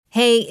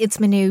Hey, it's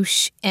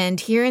Manoush, and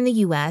here in the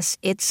U.S.,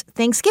 it's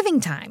Thanksgiving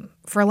time.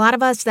 For a lot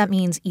of us, that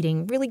means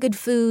eating really good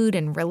food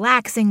and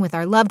relaxing with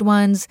our loved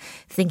ones,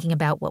 thinking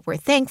about what we're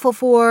thankful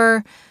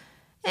for.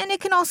 And it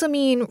can also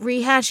mean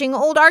rehashing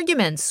old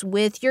arguments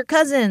with your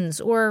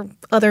cousins or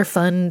other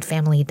fun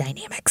family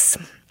dynamics.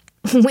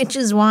 Which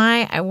is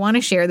why I want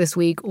to share this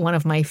week one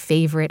of my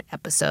favorite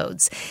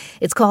episodes.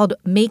 It's called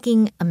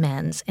Making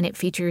Amends, and it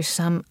features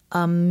some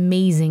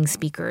amazing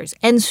speakers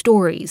and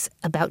stories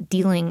about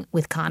dealing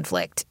with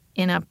conflict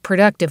in a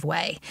productive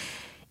way.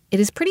 It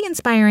is pretty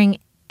inspiring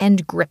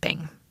and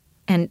gripping.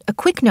 And a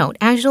quick note,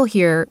 as you'll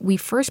hear, we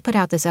first put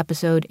out this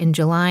episode in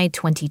July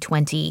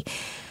 2020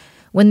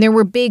 when there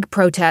were big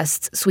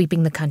protests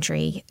sweeping the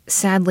country.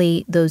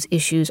 Sadly, those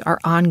issues are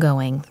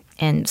ongoing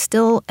and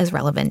still as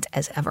relevant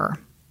as ever.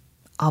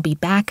 I'll be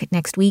back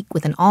next week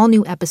with an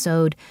all-new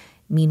episode.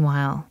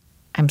 Meanwhile,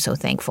 I'm so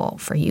thankful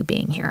for you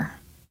being here.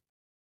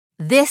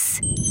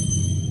 This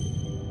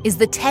is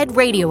the TED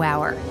Radio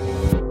Hour.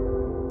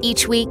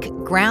 Each week,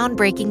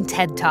 groundbreaking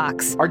TED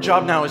Talks. Our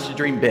job now is to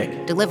dream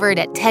big. Delivered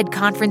at TED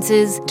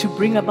conferences. To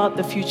bring about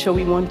the future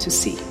we want to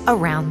see.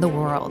 Around the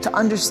world. To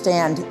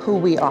understand who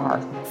we are.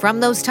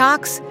 From those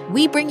talks,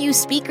 we bring you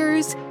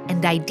speakers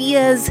and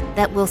ideas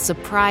that will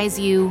surprise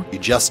you. You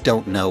just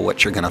don't know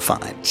what you're going to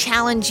find.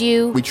 Challenge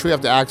you. We truly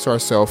have to ask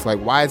ourselves,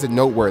 why is it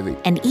noteworthy?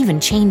 And even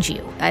change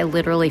you. I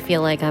literally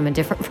feel like I'm a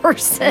different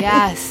person.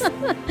 Yes.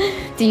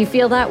 Do you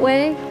feel that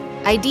way?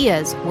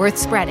 Ideas worth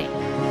spreading.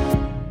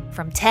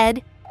 From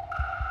TED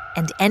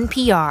and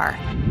NPR.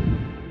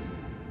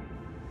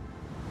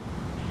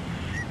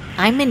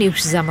 I'm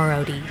Manoush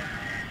Zomorodi,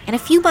 and a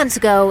few months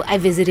ago, I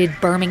visited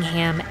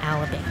Birmingham,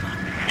 Alabama.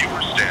 You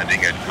are standing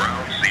at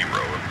ground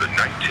zero of the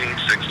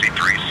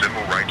 1963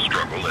 civil rights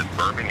struggle in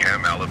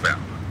Birmingham,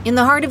 Alabama. In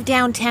the heart of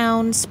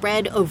downtown,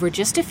 spread over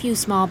just a few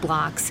small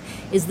blocks,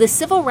 is the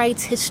Civil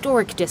Rights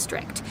Historic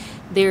District.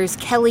 There's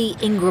Kelly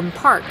Ingram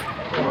Park.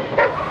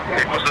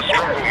 It was a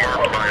struggle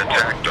marked by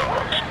attack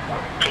dogs,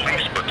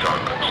 police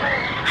batons,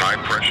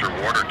 high-pressure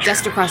water cannons.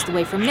 Just across the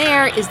way from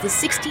there is the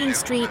 16th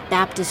Street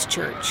Baptist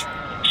Church.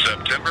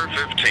 September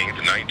 15th,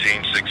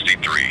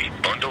 1963,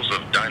 bundles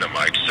of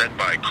dynamite sent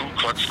by Ku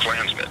Klux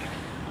Klansmen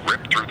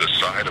ripped through the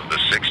side of the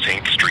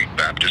 16th Street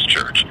Baptist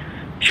Church,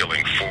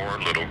 killing 4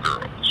 little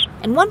girls.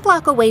 And 1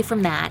 block away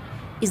from that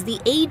is the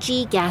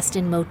A.G.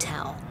 Gaston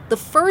Motel, the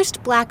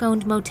first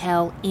black-owned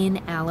motel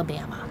in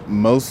Alabama.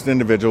 Most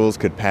individuals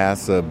could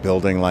pass a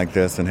building like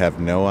this and have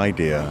no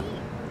idea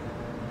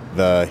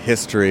the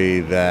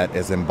history that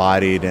is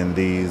embodied in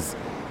these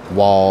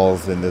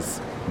walls, in this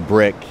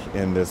brick,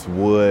 in this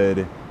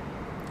wood.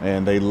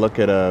 And they look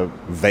at a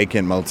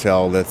vacant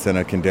motel that's in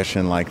a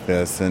condition like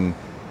this and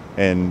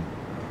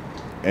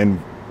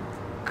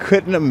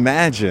couldn't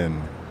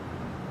imagine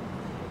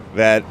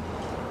that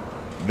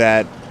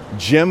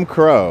Jim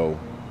Crow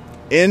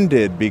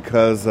ended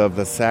because of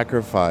the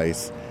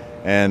sacrifice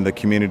and the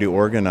community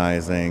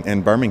organizing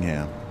in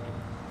Birmingham.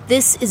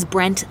 This is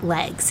Brent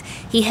Leggs.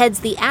 He heads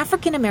the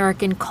African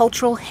American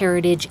Cultural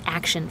Heritage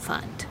Action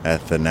Fund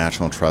at the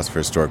National Trust for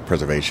Historic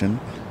Preservation,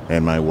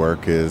 and my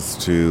work is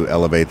to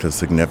elevate the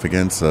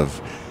significance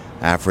of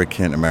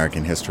African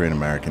American history and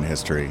American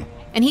history.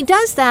 And he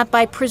does that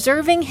by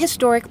preserving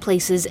historic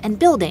places and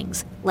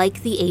buildings,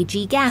 like the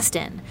A.G.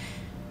 Gaston.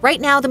 Right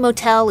now, the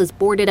motel is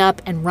boarded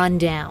up and run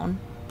down,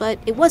 but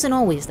it wasn't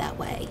always that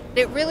way.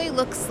 It really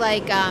looks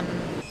like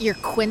your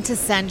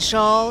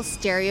quintessential,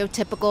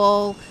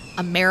 stereotypical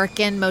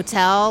American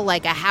motel,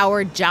 like a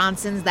Howard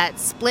Johnson's, that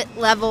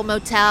split-level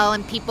motel,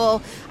 and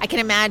people, I can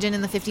imagine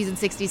in the 50s and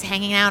 60s,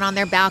 hanging out on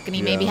their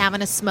balcony, maybe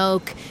having a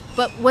smoke.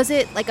 But was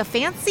it like a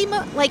fancy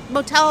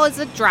motel as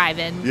a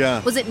drive-in?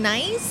 Yeah. Was it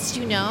nice,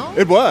 you know?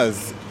 It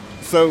was.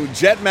 So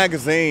Jet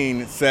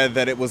Magazine said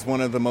that it was one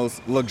of the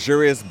most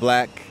luxurious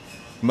black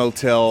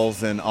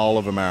motels in all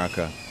of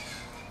America.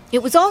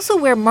 It was also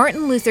where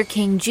Martin Luther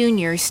King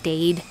Jr.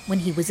 stayed when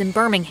he was in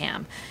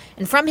Birmingham.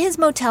 And from his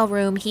motel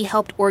room, he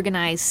helped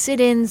organize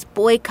sit-ins,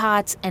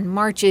 boycotts, and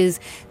marches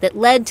that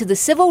led to the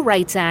Civil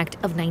Rights Act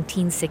of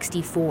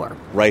 1964.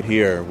 Right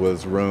here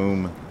was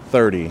room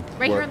 30.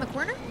 Right here in the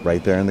corner?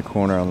 Right there in the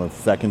corner on the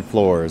second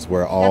floor is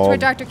where all... That's where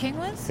Dr. King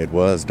was? It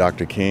was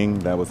Dr. King.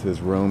 That was his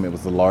room. It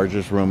was the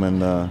largest room in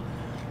the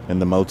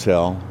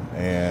motel.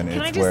 And Can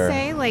it's I just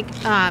say,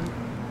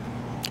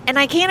 and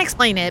I can't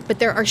explain it, but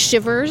there are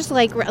shivers,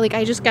 like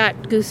I just got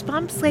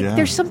goosebumps.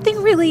 There's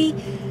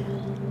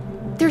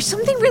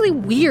something really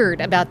weird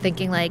about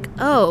thinking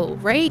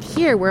right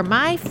here where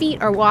my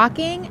feet are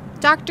walking,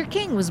 Dr.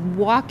 King was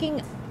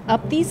walking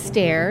up these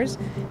stairs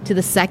to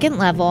the second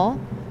level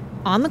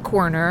on the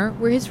corner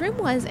where his room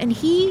was, and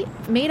he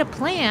made a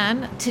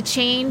plan to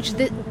change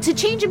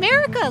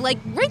America,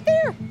 right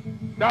there.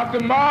 Dr.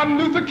 Martin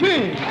Luther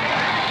King.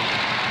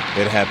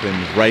 It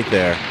happened right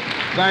there.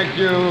 Thank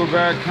you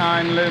very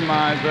kindly,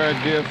 my very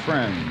dear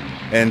friend.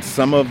 And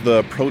some of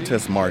the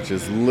protest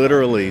marches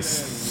literally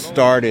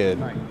started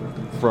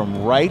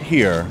from right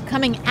here.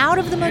 Coming out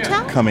of the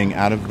motel? Coming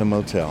out of the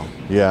motel,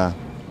 yeah.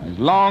 As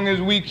long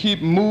as we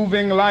keep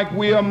moving like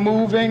we are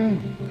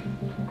moving,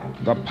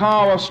 the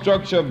power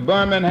structure of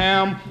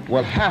Birmingham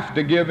will have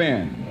to give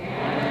in.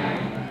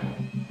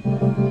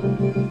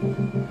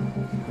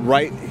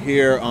 Right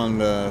here on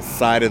the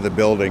side of the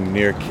building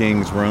near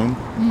King's Room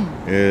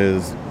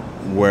is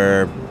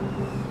where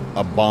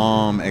a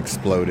bomb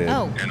exploded.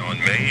 And on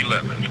May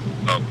 11th,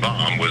 a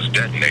bomb was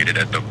detonated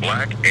at the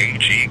Black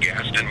A.G.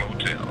 Gaston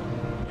Motel.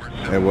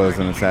 It was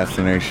an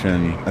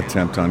assassination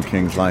attempt on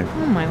King's life.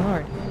 Oh, my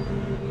Lord.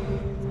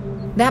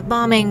 That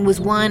bombing was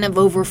one of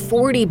over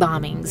 40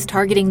 bombings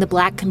targeting the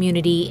black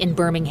community in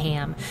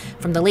Birmingham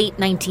from the late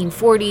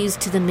 1940s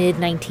to the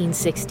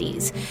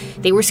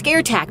mid-1960s. They were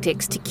scare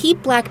tactics to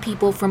keep black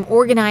people from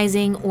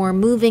organizing or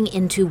moving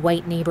into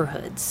white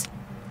neighborhoods.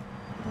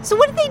 So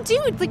what did they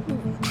do?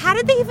 Like, how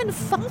did they even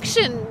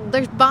function?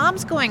 There's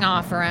bombs going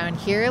off around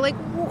here. Like,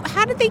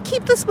 how did they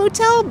keep this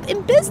motel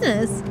in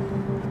business?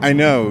 I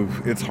know.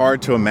 It's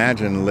hard to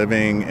imagine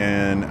living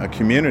in a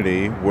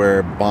community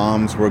where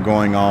bombs were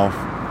going off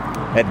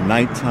at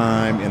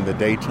nighttime, in the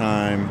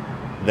daytime,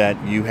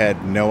 that you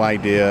had no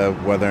idea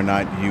whether or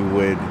not you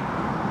would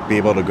be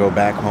able to go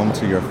back home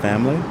to your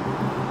family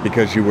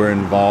because you were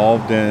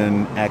involved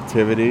in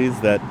activities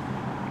that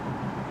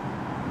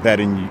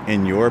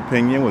in your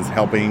opinion was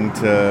helping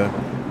to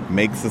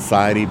make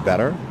society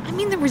better. I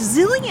mean, the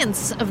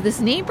resilience of this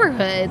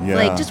neighborhood,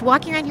 like just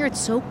walking around here, it's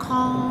so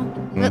calm.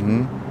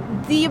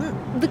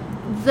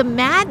 The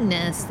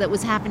madness that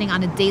was happening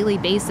on a daily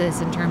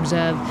basis in terms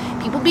of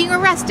people being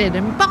arrested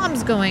and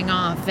bombs going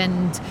off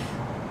and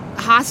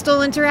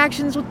hostile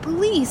interactions with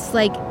police,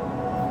 like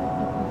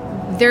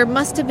there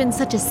must have been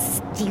such a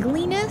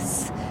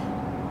steeliness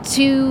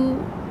to,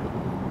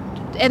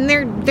 and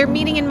they're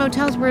meeting in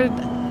motels where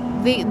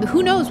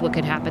who knows what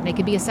could happen. They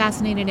could be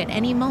assassinated at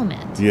any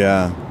moment.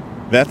 Yeah,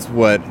 that's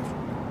what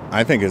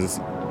I think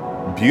is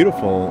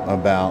beautiful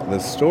about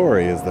this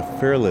story is the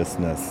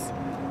fearlessness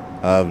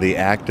of the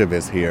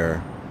activists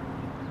here.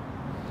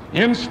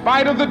 In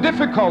spite of the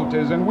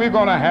difficulties, and we're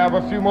going to have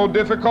a few more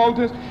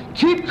difficulties,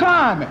 keep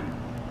climbing.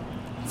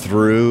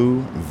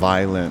 Through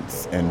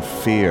violence and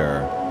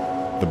fear,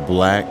 the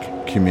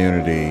black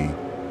community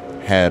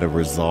had a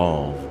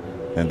resolve,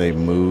 and they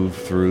moved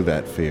through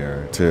that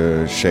fear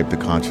to shape the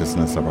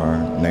consciousness of our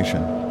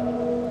nation.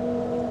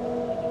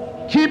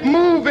 Keep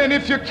moving.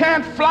 If you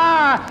can't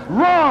fly,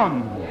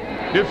 run.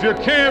 If you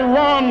can't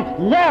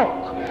run,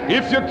 walk.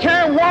 If you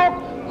can't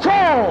walk,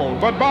 crawl,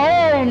 but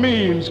by all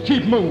means,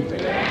 keep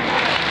moving.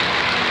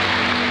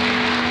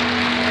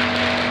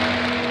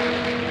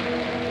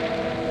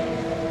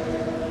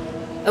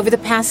 Over the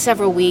past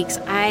several weeks,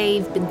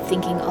 I've been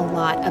thinking a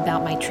lot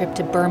about my trip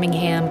to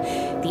Birmingham,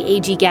 the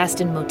A.G.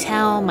 Gaston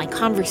Motel, my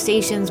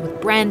conversations with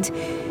Brent,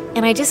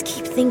 and I just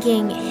keep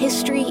thinking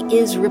history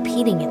is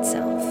repeating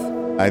itself.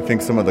 I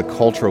think some of the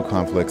cultural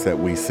conflicts that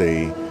we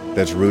see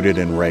that's rooted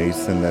in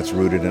race and that's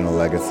rooted in a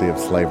legacy of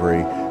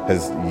slavery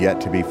has yet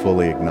to be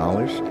fully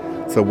acknowledged.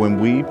 So when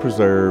we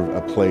preserve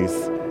a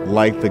place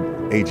like the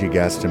A.G.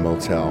 Gaston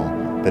Motel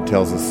that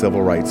tells a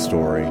civil rights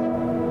story,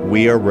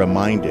 we are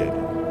reminded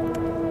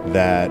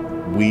that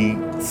we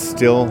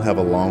still have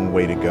a long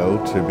way to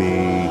go to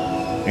be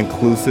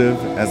inclusive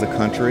as a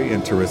country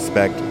and to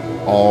respect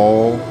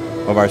all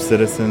of our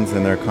citizens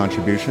and their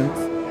contributions.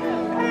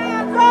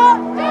 Hands up!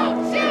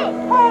 Don't shoot!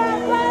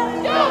 Hands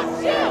up! Don't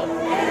shoot!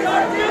 It is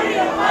our duty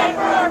to fight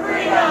for our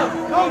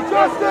freedom! No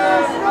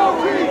justice, no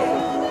peace!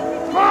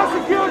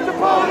 Prosecute the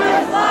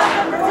police! Lie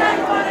and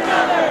protect one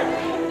another!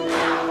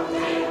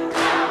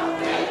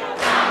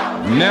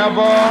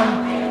 Never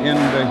in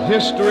the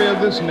history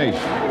of this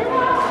nation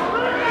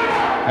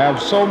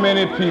have so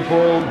many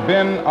people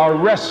been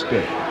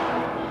arrested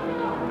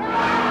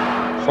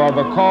for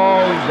the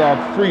cause of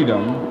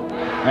freedom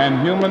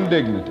and human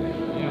dignity.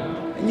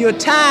 And you're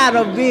tired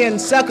of being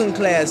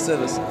second-class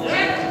citizens.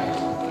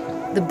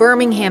 The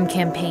Birmingham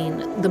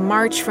campaign, the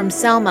March from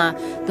Selma,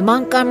 the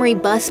Montgomery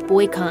bus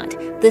boycott,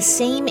 the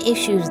same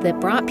issues that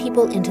brought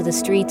people into the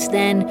streets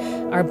then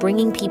are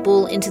bringing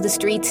people into the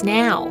streets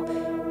now.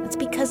 That's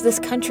because this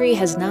country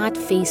has not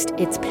faced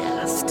its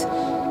past.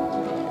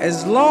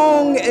 As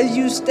long as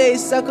you stay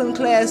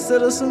second-class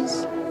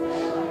citizens,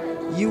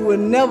 you will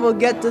never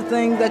get the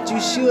thing that you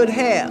should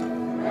have.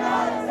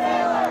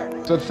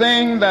 The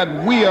thing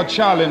that we are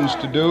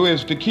challenged to do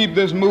is to keep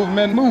this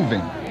movement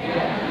moving.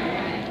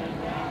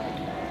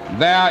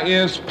 There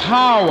is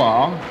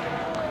power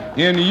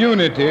in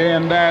unity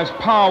and there's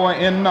power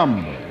in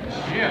numbers.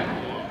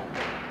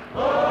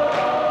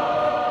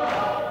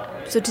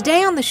 So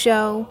today on the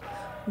show,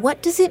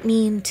 what does it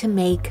mean to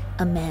make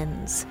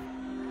amends?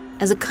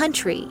 As a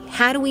country,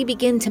 how do we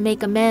begin to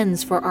make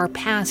amends for our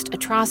past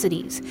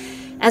atrocities?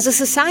 As a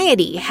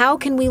society, how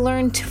can we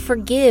learn to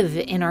forgive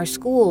in our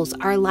schools,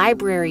 our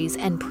libraries,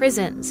 and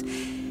prisons?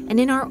 And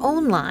in our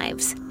own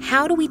lives,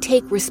 how do we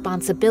take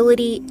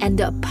responsibility and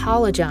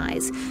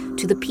apologize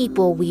to the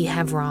people we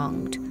have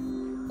wronged,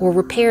 or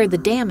repair the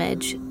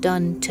damage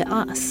done to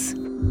us?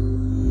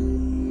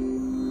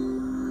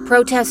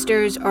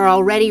 Protesters are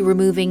already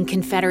removing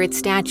Confederate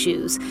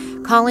statues,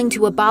 calling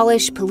to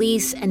abolish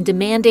police and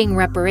demanding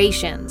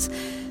reparations.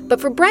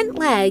 But for Brent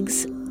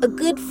Leggs, a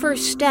good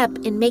first step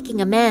in making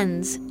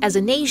amends as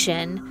a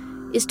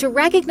nation is to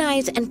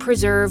recognize and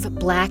preserve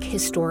Black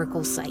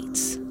historical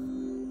sites.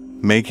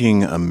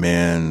 Making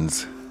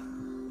amends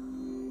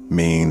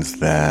means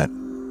that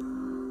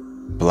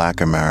Black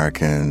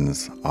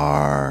Americans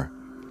are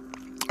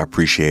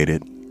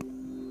appreciated,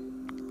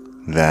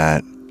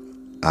 that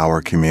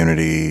our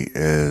community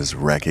is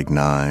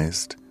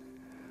recognized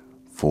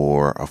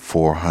for a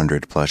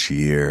 400-plus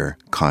year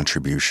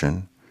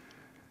contribution,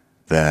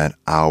 that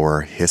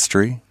our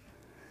history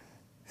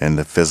and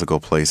the physical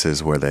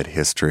places where that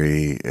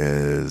history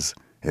is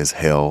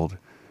held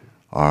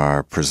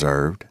are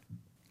preserved.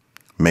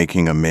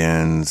 Making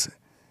amends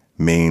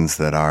means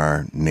that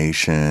our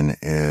nation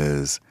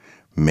is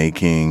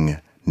making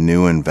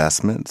new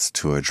investments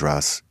to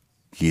address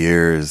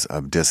years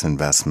of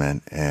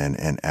disinvestment and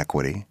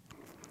inequity.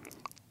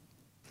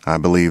 I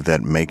believe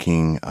that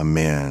making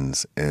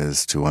amends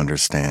is to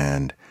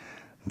understand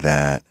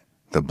that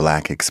the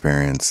Black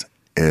experience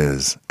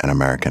is an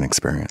American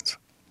experience.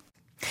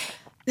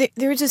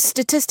 There was a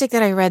statistic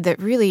that I read that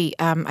really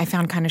I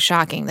found kind of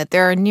shocking, that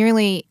there are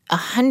nearly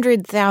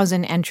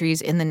 100,000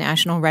 entries in the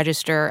National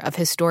Register of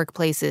Historic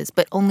Places,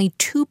 but only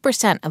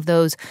 2% of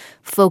those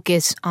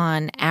focus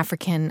on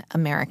African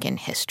American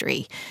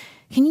history.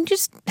 Can you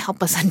just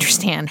help us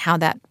understand how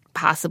that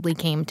possibly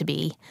came to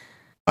be?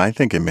 I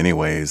think in many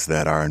ways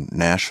that our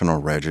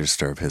National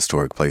Register of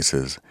Historic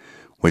Places,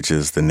 which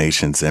is the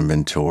nation's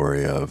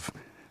inventory of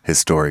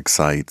historic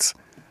sites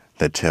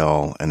that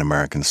tell an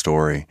American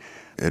story,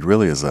 it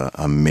really is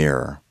a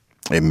mirror.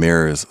 It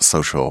mirrors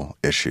social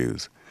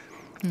issues.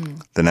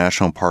 The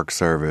National Park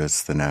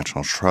Service, the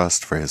National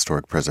Trust for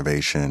Historic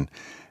Preservation,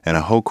 and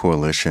a whole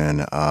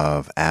coalition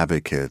of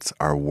advocates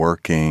are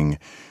working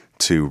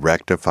to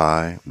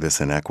rectify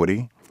this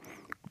inequity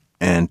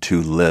and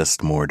to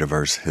list more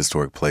diverse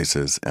historic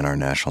places in our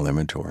national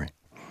inventory.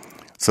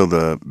 So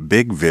the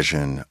big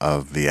vision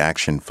of the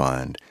Action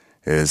Fund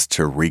is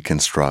to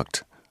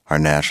reconstruct our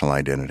national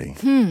identity.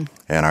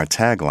 And our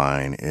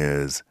tagline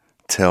is,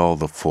 tell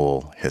the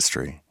full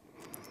history.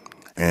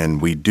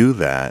 And we do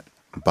that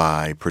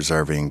by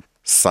preserving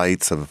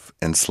sites of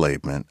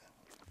enslavement,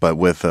 but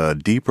with a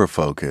deeper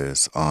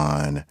focus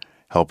on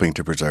helping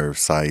to preserve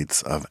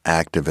sites of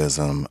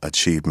activism,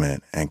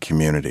 achievement, and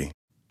community.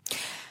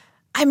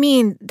 I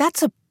mean,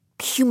 that's a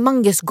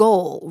humongous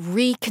goal,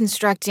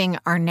 reconstructing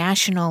our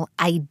national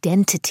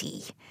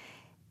identity.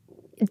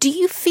 Do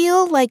you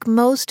feel like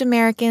most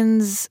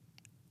Americans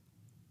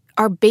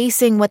are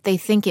basing what they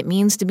think it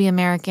means to be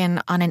American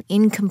on an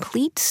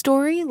incomplete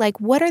story? Like,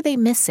 what are they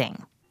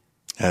missing?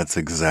 That's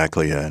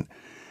exactly it.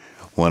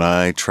 When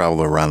I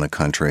travel around the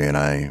country and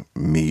I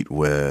meet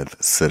with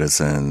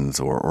citizens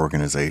or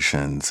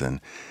organizations and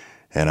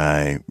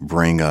I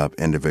bring up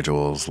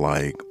individuals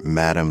like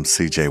Madam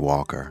C.J.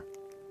 Walker,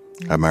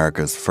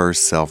 America's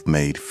first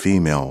self-made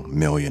female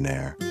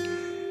millionaire.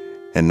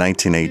 In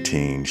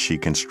 1918, she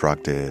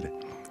constructed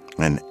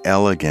an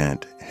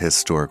elegant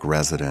historic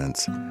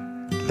residence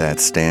that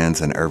stands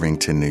in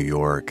Irvington, New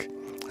York,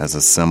 as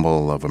a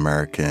symbol of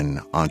American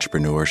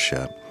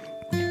entrepreneurship.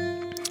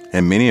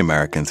 And many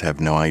Americans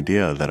have no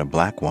idea that a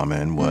Black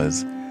woman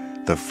was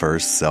the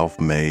first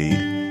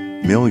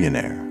self-made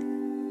millionaire.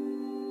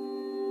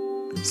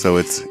 So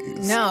it's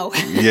no.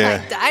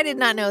 Yeah. I did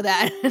not know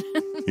that.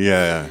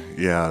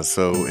 Yeah.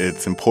 So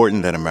it's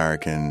important that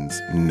Americans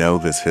know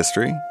this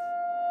history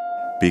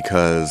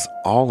because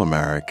all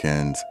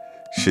Americans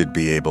should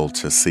be able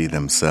to see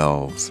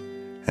themselves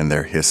and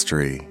their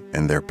history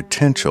and their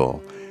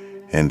potential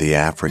in the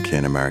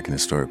African American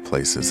historic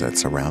places that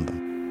surround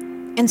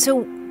them. And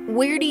so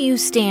where do you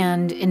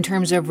stand in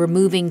terms of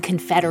removing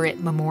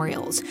Confederate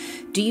memorials?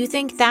 Do you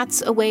think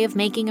that's a way of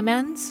making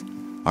amends?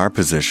 Our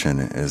position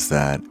is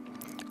that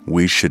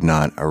we should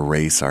not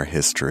erase our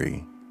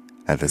history.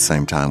 At the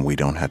same time, we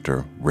don't have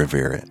to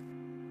revere it.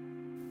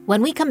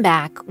 When we come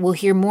back, we'll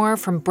hear more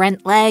from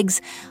Brent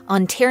Leggs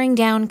on tearing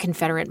down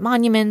Confederate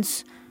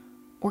monuments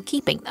or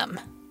keeping them.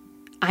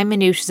 I'm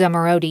Manoush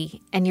Zomorodi,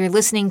 and you're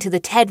listening to the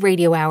TED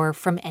Radio Hour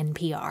from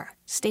NPR.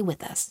 Stay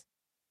with us.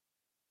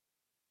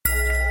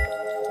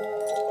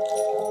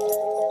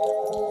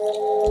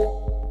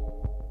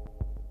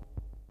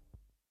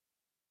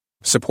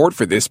 Support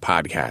for this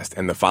podcast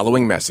and the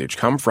following message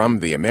come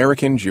from the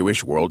American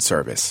Jewish World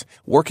Service,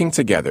 working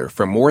together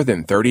for more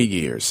than 30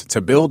 years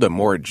to build a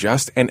more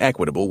just and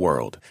equitable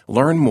world.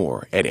 Learn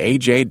more at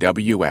ajws.org.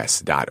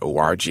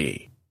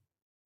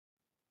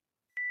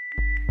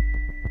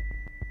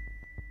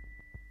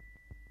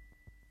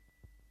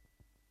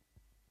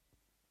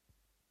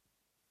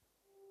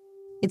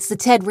 It's the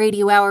TED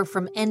Radio Hour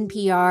from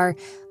NPR.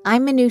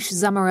 I'm Manoush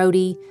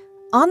Zomorodi.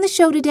 On the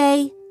show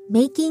today,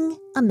 Making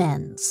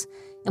Amends.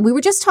 And we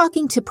were just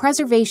talking to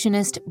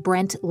preservationist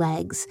Brent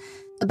Leggs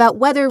about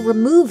whether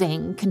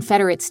removing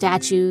Confederate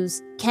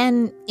statues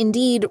can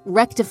indeed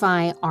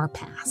rectify our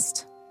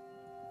past.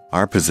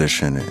 Our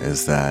position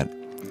is that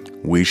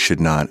we should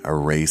not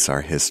erase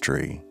our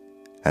history.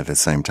 At the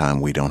same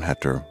time, we don't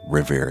have to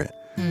revere it.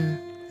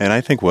 And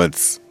I think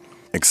what's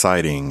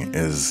exciting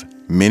is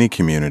many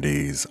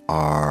communities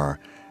are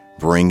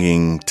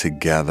bringing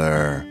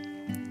together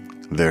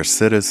their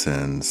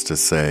citizens to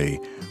say,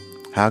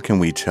 how can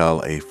we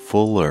tell a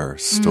fuller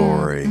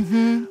story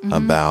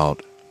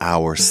about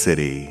our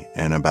city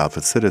and about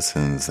the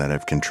citizens that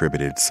have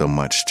contributed so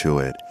much to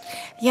it?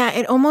 Yeah,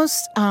 it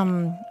almost,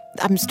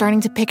 I'm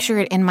starting to picture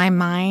it in my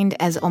mind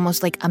as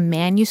almost like a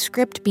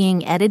manuscript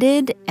being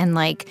edited, and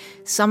like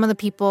some of the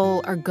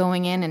people are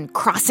going in and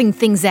crossing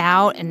things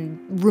out and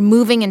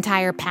removing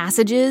entire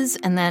passages,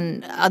 and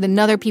then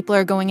other people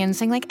are going in and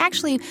saying like,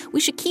 actually, we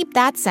should keep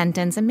that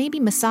sentence and maybe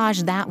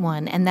massage that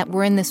one, and that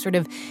we're in this sort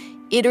of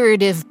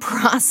iterative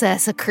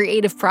process, a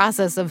creative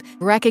process of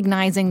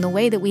recognizing the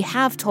way that we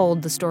have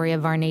told the story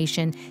of our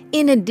nation,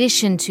 in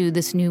addition to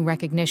this new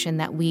recognition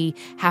that we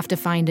have to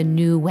find a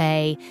new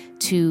way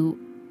to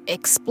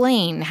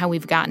explain how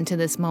we've gotten to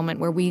this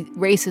moment where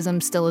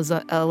racism still is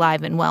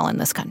alive and well in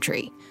this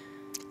country.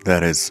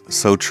 That is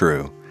so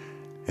true.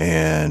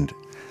 And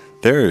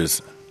there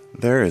is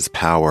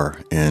power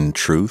in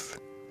truth.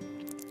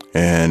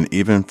 And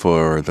even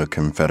for the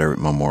Confederate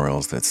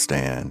memorials that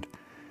stand,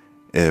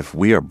 if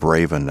we are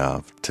brave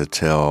enough to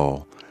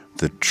tell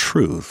the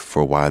truth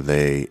for why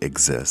they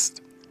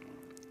exist,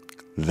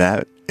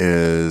 that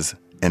is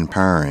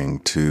empowering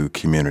to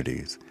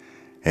communities.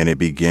 And it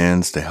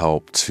begins to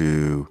help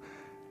to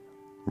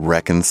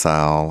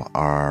reconcile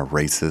our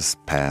racist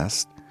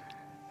past.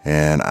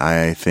 And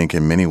I think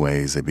in many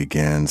ways it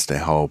begins to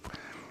help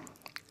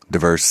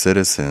diverse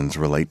citizens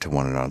relate to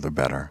one another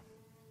better.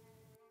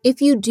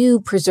 If you do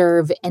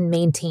preserve and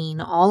maintain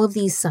all of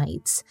these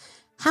sites,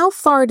 how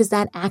far does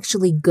that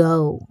actually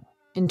go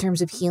in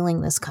terms of healing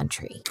this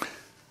country?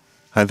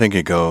 I think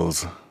it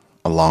goes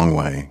a long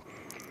way.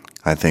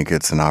 I think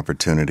it's an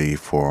opportunity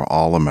for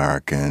all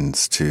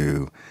Americans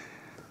to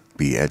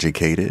be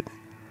educated,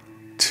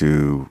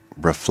 to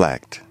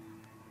reflect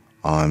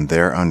on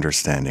their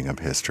understanding of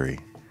history,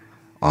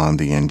 on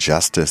the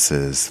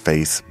injustices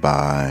faced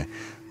by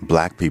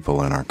Black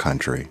people in our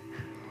country,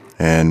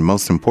 and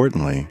most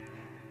importantly,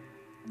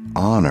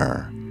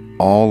 honor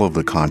all of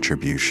the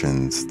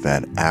contributions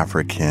that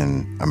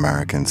African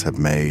Americans have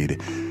made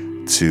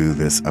to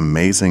this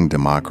amazing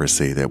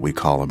democracy that we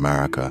call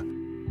America.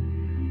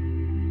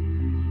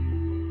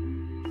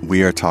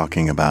 We are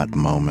talking about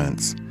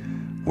moments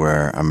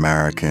where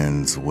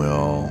Americans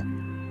will,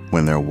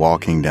 when they're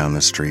walking down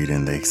the street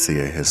and they see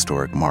a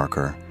historic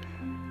marker,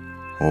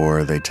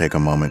 or they take a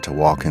moment to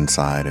walk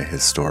inside a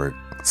historic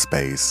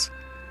space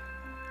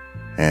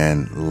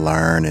and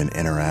learn and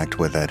interact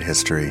with that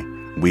history,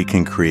 we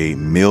can create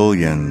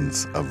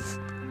millions of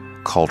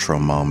cultural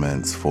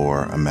moments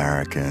for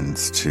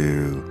Americans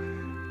to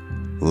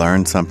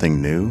learn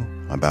something new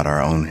about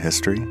our own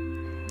history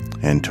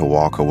and to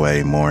walk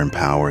away more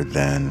empowered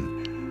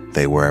than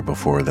they were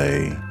before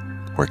they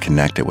were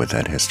connected with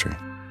that history.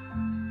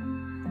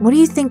 What do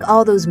you think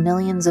all those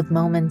millions of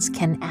moments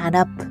can add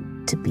up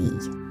to be?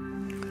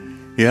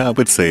 Yeah, I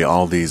would say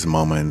all these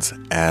moments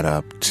add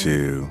up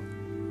to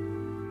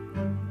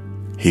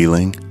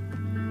healing,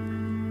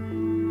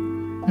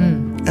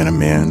 and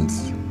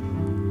amends,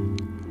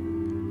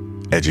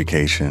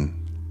 education,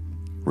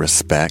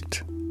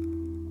 respect,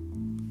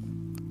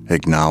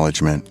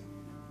 acknowledgement.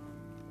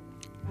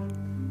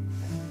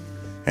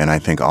 And I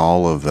think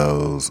all of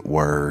those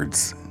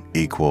words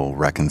equal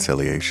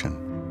reconciliation.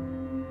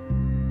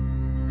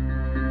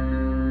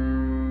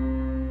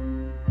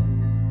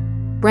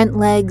 Brent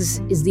Leggs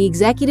is the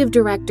executive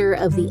director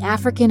of the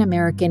African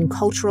American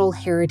Cultural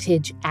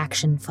Heritage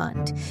Action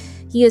Fund.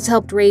 He has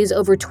helped raise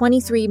over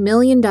 $23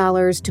 million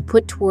to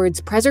put towards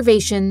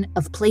preservation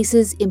of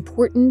places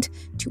important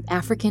to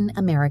African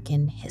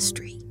American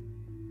history.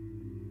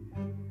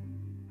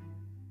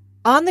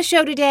 On the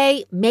show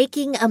today,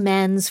 making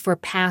amends for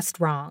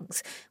past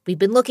wrongs. We've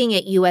been looking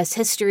at U.S.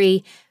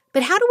 history,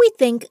 but how do we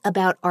think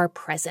about our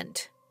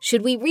present?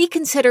 Should we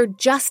reconsider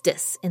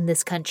justice in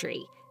this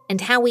country?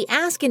 And how we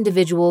ask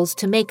individuals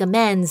to make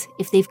amends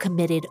if they've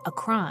committed a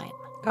crime.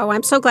 Oh,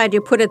 I'm so glad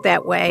you put it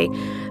that way.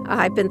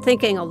 I've been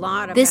thinking a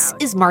lot about... This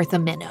is Martha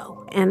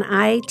Minow. And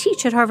I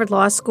teach at Harvard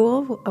Law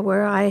School,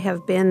 where I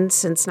have been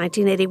since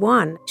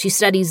 1981. She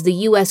studies the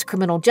U.S.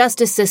 criminal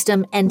justice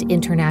system and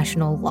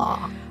international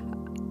law.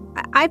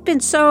 I've been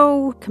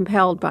so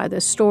compelled by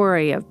the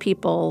story of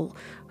people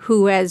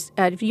who, at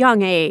a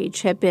young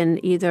age, have been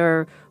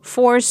either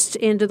forced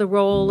into the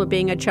role of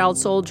being a child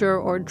soldier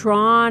or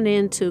drawn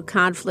into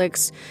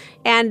conflicts,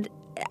 and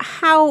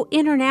how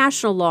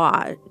international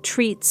law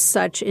treats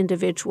such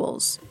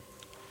individuals.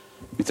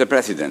 Mr.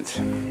 President,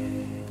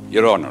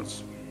 Your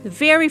Honors. The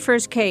very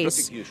first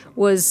case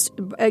was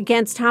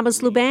against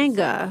Thomas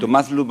Lubanga.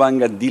 Tomás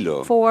Lubanga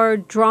Dilo. For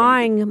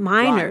drawing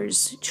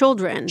minors,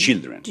 children,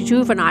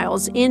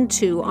 juveniles,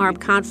 into armed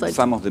conflict.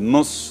 Some of the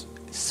most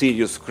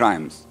serious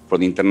crimes for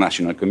the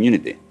international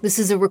community. This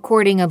is a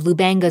recording of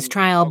Lubanga's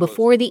trial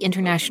before the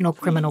International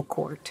Criminal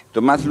Court.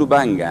 Tomás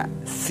Lubanga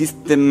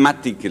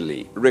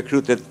systematically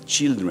recruited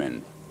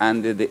children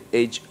under the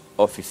age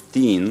of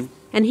 15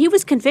 And he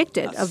was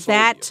convicted of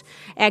that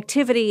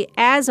activity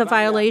as a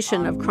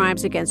violation of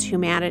crimes against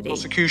humanity. The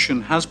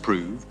prosecution has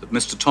proved that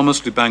Mr.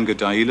 Thomas Lubanga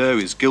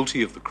Dailo is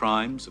guilty of the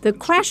crimes. The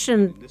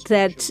question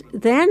that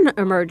then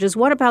emerges,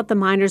 what about the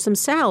miners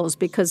themselves?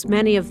 Because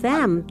many of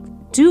them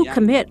do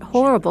commit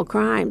horrible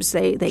crimes.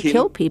 They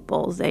kill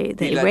people, they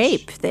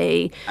rape,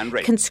 they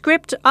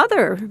conscript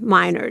other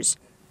miners.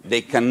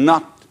 They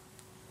cannot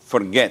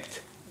forget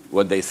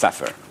what they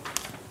suffer,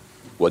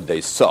 what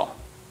they saw,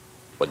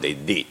 what they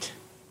did.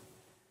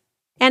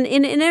 And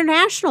in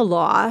international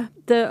law,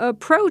 the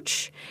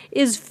approach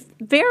is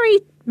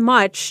very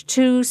much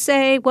to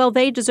say, well,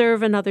 they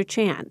deserve another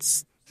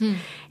chance.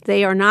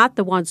 They are not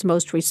the ones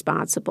most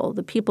responsible.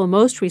 The people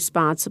most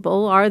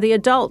responsible are the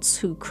adults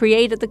who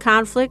created the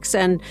conflicts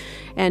and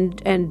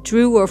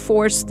drew or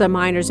forced the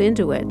miners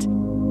into it.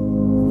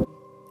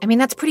 I mean,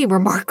 that's pretty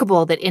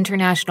remarkable that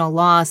international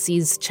law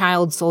sees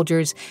child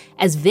soldiers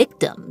as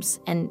victims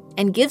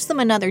and gives them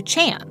another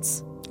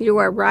chance. You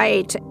are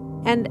right.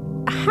 And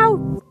how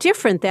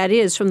different that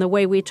is from the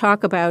way we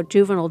talk about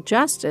juvenile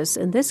justice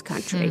in this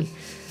country,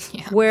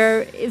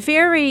 where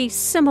very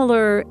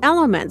similar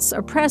elements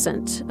are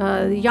present.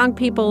 Young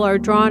people are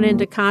drawn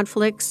into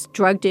conflicts,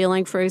 drug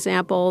dealing, for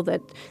example,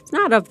 that it's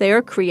not of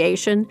their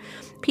creation.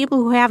 People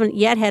who haven't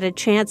yet had a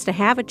chance to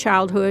have a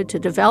childhood, to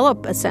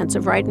develop a sense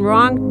of right and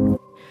wrong.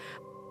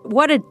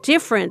 What a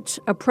different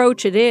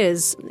approach it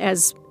is,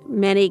 as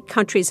many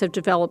countries have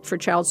developed for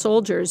child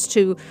soldiers,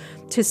 to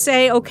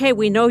say, okay,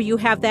 we know you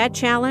have that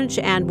challenge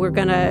and we're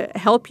going to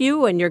help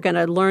you and you're going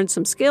to learn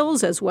some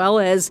skills as well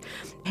as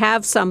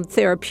have some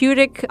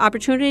therapeutic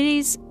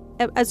opportunities,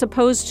 as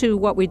opposed to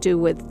what we do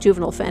with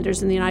juvenile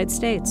offenders in the United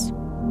States.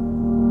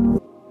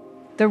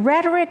 The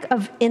rhetoric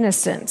of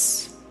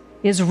innocence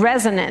is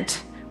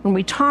resonant when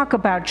we talk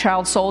about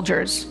child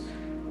soldiers,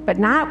 but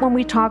not when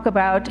we talk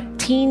about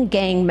teen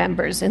gang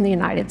members in the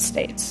United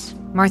States.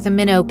 Martha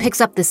Minow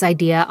picks up this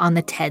idea on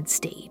the TED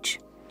stage.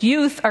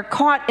 Youth are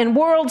caught in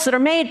worlds that are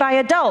made by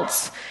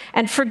adults,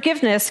 and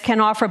forgiveness can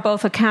offer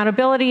both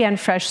accountability and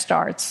fresh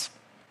starts.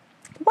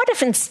 What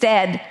if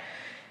instead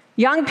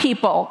young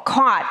people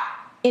caught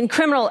in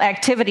criminal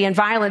activity and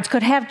violence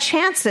could have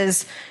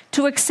chances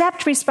to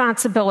accept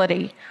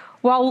responsibility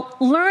while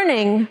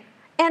learning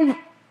and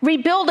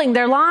rebuilding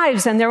their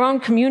lives and their own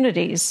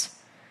communities?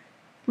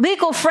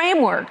 Legal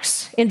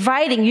frameworks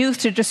inviting youth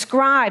to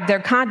describe their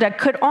conduct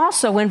could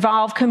also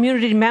involve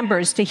community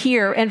members to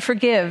hear and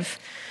forgive.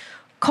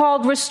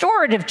 Called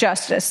restorative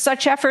justice,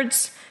 such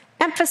efforts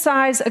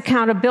emphasize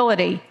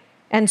accountability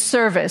and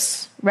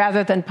service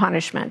rather than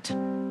punishment.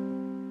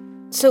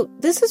 So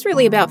this is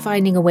really about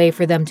finding a way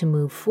for them to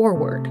move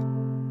forward.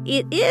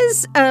 It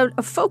is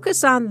a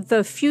focus on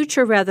the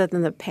future rather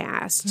than the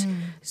past.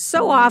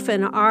 So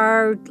often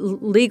our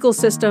legal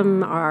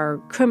system, our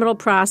criminal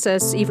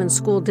process, even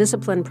school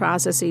discipline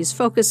processes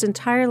focus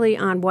entirely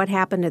on what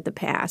happened in the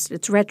past.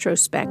 It's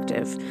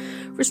retrospective.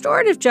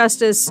 Restorative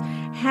justice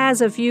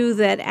has a view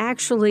that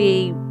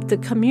actually the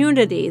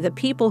community, the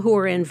people who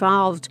are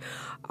involved,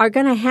 are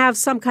going to have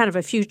some kind of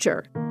a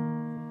future.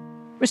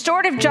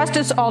 Restorative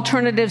justice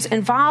alternatives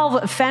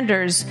involve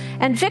offenders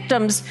and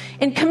victims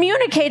in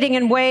communicating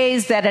in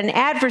ways that an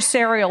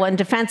adversarial and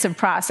defensive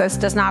process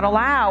does not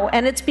allow,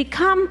 and it's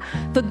become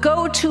the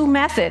go-to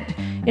method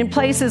in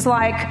places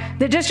like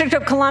the District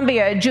of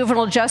Columbia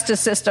juvenile justice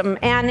system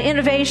and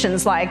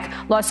innovations like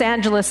Los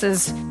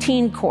Angeles'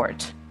 teen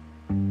court.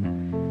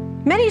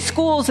 Many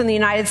schools in the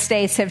United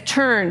States have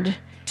turned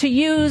to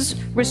use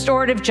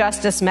restorative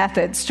justice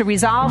methods to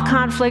resolve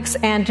conflicts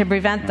and to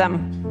prevent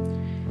them,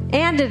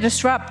 and to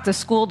disrupt the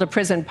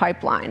school-to-prison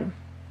pipeline.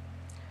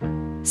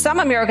 Some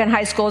American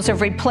high schools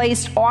have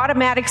replaced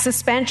automatic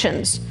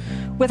suspensions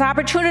with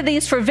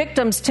opportunities for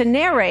victims to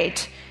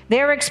narrate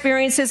their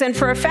experiences and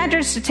for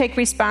offenders to take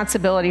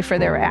responsibility for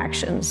their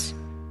actions.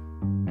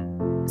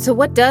 So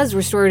what does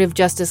restorative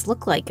justice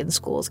look like in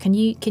schools? Can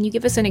you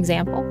give us an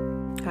example?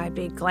 I'd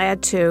be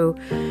glad to.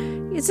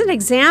 It's an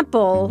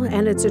example,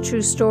 and it's a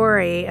true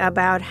story,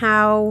 about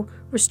how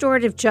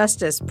restorative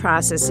justice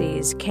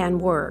processes can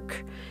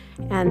work.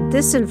 And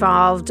this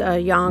involved a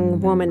young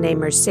woman named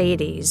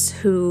Mercedes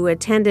who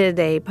attended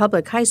a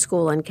public high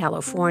school in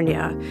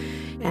California.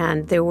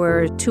 And there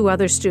were two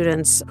other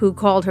students who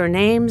called her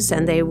names,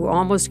 and they were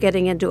almost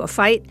getting into a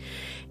fight.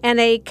 And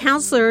a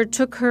counselor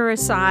took her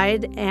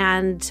aside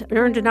and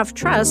earned enough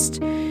trust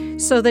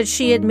so that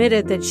she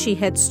admitted that she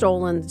had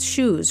stolen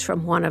shoes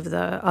from one of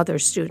the other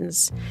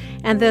students.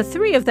 And the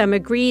three of them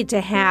agreed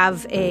to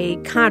have a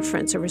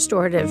conference, a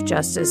restorative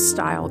justice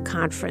style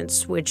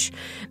conference, which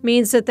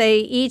means that they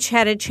each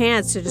had a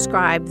chance to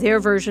describe their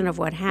version of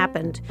what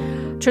happened.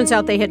 Turns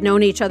out they had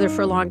known each other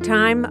for a long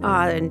time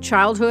in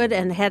childhood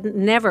and had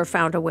never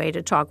found a way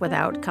to talk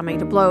without coming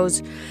to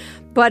blows.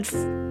 But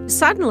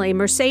suddenly,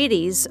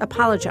 Mercedes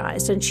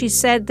apologized, and she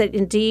said that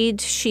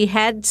indeed she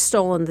had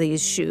stolen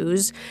these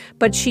shoes,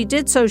 but she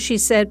did so, she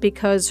said,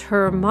 because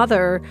her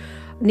mother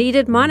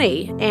needed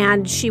money,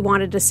 and she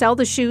wanted to sell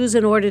the shoes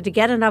in order to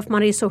get enough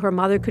money so her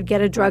mother could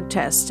get a drug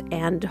test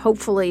and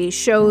hopefully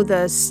show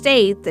the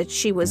state that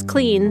she was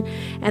clean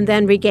and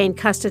then regain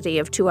custody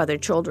of 2 other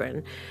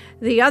children.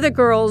 The other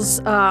girls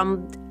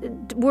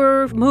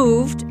were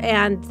moved,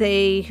 and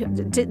they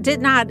did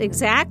not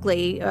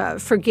exactly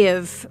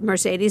forgive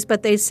Mercedes,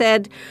 but they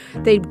said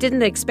they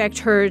didn't expect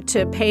her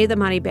to pay the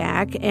money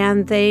back,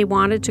 and they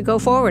wanted to go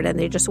forward, and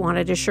they just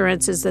wanted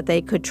assurances that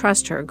they could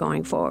trust her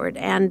going forward.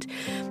 And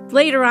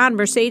later on,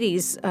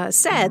 Mercedes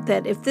said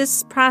that if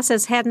this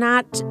process had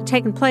not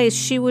taken place,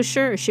 she was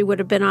sure she would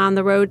have been on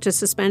the road to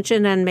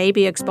suspension and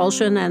maybe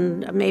expulsion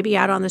and maybe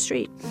out on the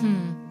street.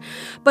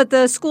 But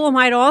the school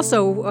might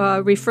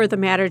also refer the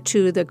matter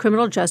to the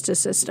criminal justice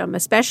system,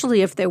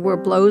 especially if there were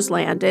blows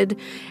landed.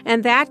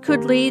 And that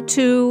could lead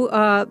to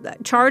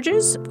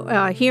charges,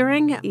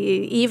 hearing,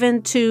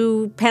 even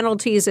to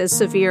penalties as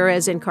severe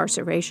as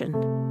incarceration.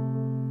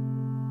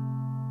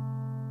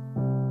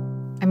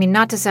 I mean,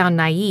 not to sound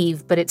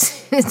naive, but it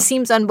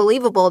seems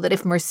unbelievable that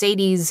if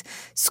Mercedes'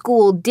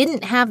 school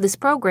didn't have this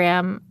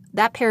program,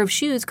 that pair of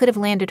shoes could have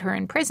landed her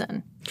in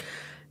prison.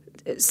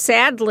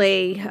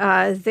 Sadly,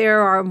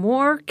 there are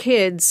more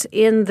kids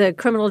in the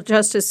criminal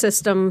justice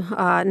system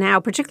now,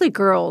 particularly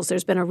girls.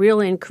 There's been a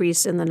real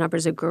increase in the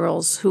numbers of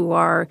girls who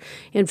are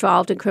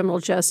involved in criminal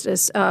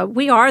justice.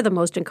 We are the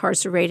most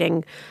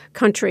incarcerating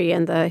country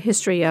in the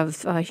history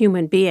of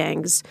human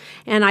beings.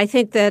 And I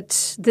think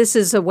that this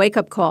is a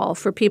wake-up call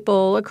for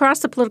people across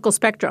the political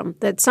spectrum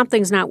that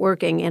something's not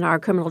working in our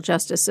criminal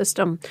justice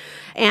system.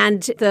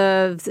 And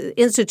the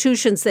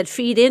institutions that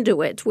feed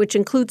into it, which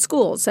include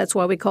schools, that's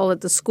why we call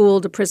it the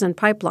school-to-prison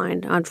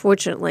pipeline,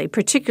 unfortunately,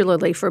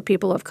 particularly for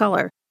people of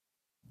color.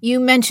 You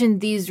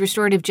mentioned these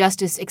restorative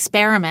justice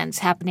experiments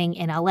happening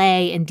in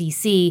LA and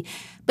DC,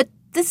 but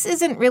this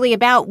isn't really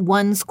about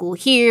one school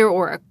here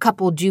or a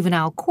couple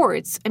juvenile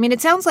courts. I mean,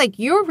 it sounds like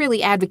you're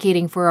really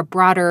advocating for a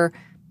broader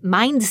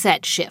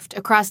mindset shift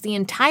across the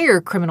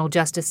entire criminal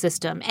justice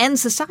system and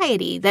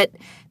society, that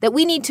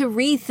we need to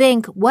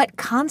rethink what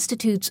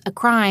constitutes a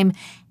crime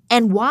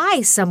and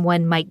why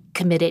someone might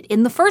commit it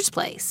in the first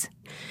place.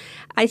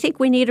 I think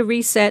we need a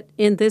reset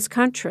in this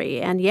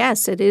country. And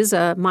yes, it is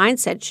a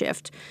mindset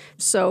shift.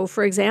 So,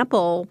 for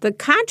example, the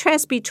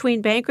contrast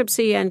between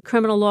bankruptcy and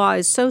criminal law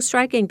is so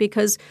striking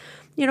because,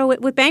 you know,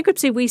 with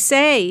bankruptcy, we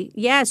say,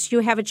 yes, you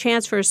have a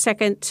chance for a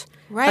second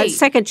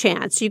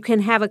chance. You can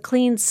have a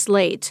clean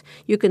slate.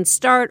 You can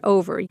start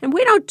over. And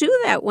we don't do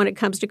that when it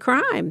comes to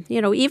crime.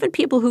 You know, even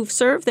people who've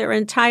served their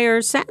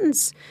entire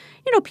sentence,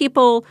 you know,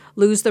 people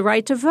lose the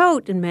right to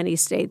vote in many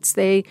states.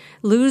 They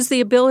lose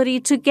the ability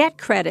to get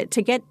credit,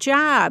 to get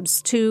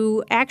jobs,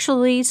 to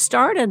actually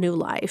start a new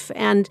life.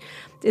 And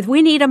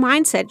we need a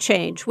mindset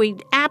change. We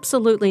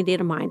absolutely need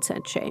a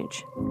mindset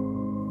change.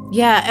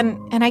 Yeah,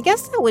 and I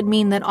guess that would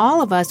mean that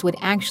all of us would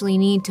actually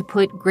need to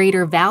put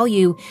greater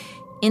value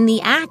in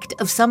the act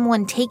of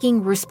someone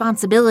taking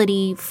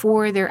responsibility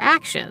for their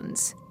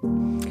actions.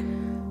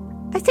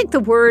 I think the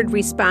word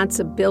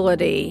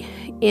responsibility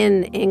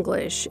in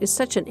English is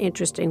such an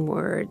interesting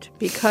word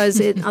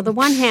because on the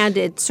one hand,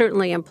 it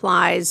certainly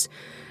implies,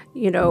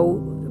 you know,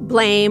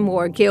 blame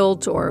or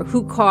guilt or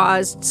who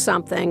caused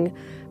something.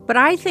 But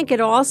I think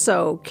it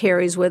also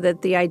carries with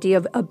it the idea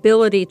of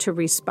ability to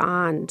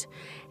respond.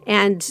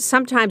 And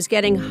sometimes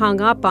getting hung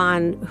up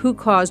on who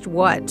caused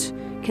what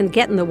can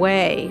get in the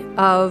way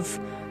of,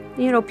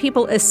 you know,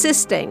 people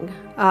assisting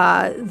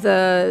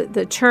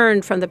the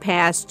turn from the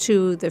past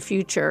to the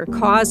future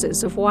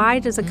causes of why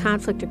does a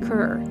conflict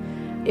occur.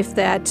 If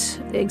that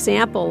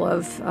example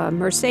of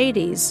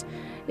Mercedes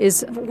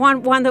is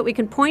one that we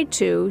can point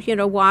to, you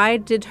know, why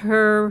did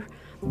her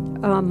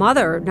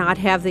mother not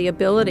have the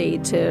ability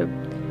to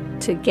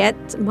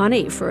get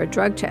money for a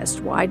drug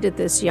test? Why did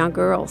this young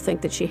girl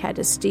think that she had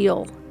to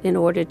steal in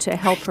order to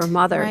help her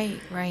mother?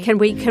 Right. Can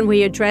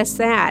we address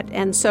that?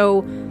 And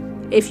so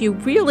if you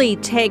really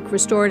take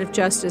restorative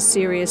justice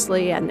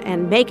seriously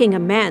and making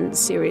amends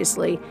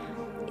seriously,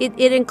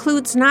 it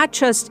includes not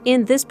just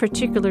in this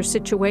particular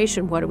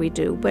situation, what do we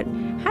do, but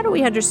how do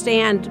we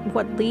understand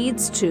what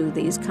leads to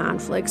these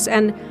conflicts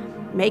and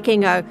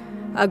making a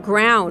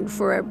ground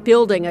for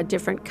building a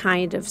different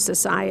kind of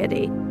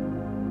society.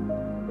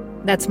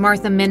 That's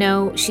Martha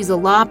Minow. She's a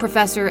law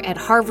professor at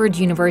Harvard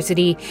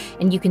University,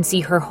 and you can see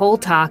her whole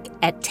talk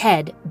at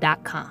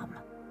TED.com.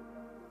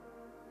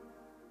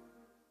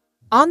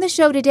 On the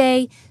show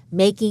today,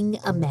 making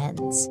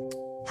amends.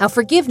 How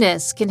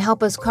forgiveness can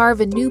help us carve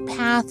a new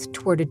path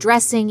toward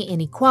addressing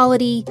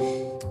inequality,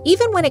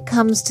 even when it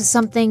comes to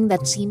something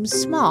that seems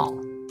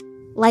small,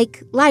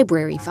 like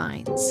library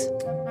fines.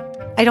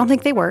 I don't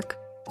think they work.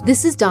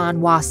 This is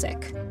Dawn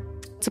Wasik.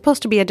 It's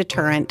supposed to be a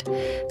deterrent.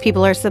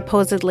 People are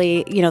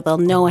supposedly, they'll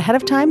know ahead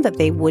of time that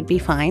they would be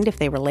fined if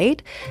they were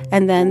late,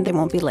 and then they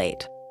won't be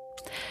late.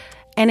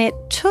 And it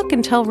took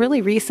until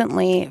really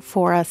recently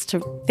for us to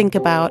think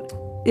about,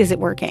 is it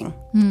working?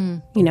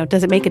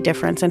 Does it make a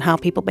difference in how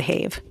people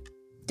behave?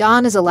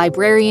 Dawn is a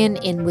librarian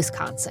in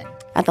Wisconsin.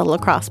 At the La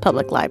Crosse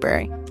Public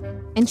Library.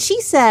 And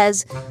she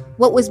says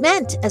what was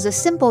meant as a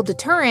simple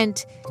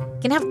deterrent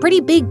can have pretty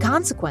big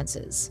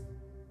consequences.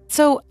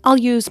 So I'll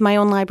use my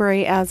own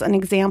library as an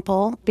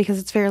example because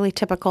it's fairly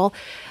typical.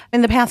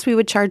 In the past, we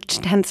would charge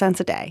 10 cents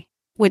a day,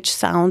 which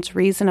sounds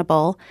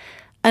reasonable,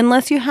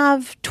 unless you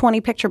have 20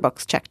 picture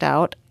books checked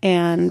out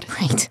and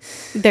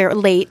they're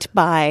late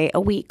by a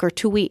week or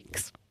 2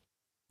 weeks.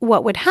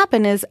 What would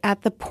happen is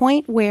at the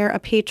point where a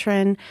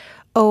patron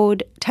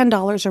owed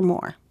 $10 or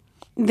more,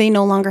 they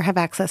no longer have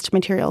access to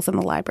materials in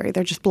the library.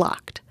 They're just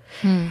blocked.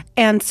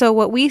 And so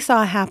what we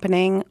saw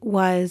happening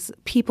was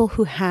people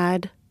who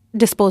had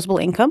disposable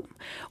income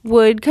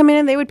would come in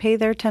and they would pay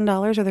their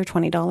 $10 or their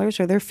 $20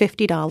 or their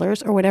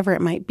 $50 or whatever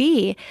it might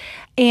be,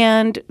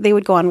 and they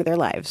would go on with their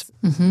lives.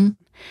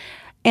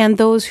 And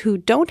those who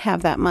don't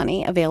have that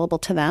money available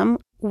to them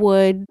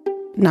would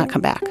not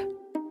come back.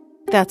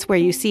 That's where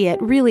you see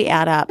it really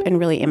add up and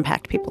really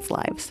impact people's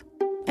lives,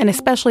 and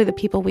especially the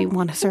people we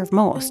want to serve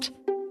most.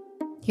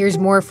 Here's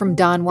more from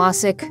Dawn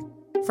Wasik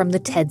from the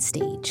TED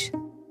stage.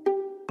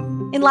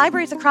 In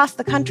libraries across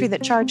the country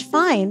that charge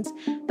fines,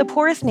 the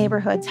poorest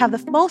neighborhoods have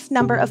the most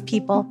number of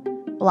people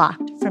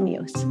blocked from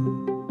use.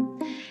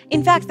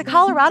 In fact, the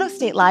Colorado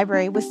State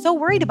Library was so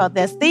worried about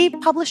this, they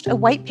published a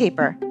white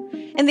paper,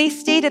 and they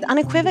stated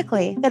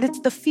unequivocally that it's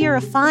the fear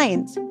of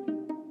fines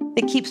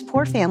that keeps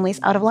poor families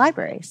out of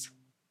libraries.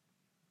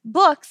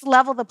 Books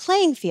level the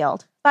playing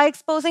field by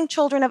exposing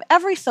children of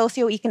every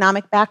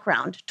socioeconomic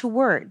background to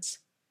words.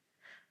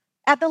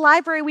 At the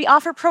library, we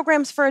offer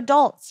programs for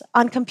adults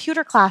on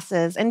computer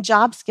classes and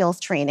job skills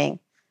training,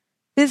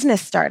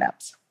 business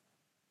startups.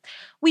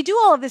 We do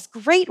all of this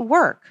great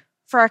work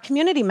for our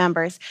community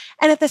members,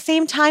 and at the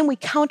same time, we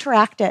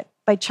counteract it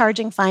by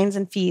charging fines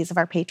and fees of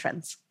our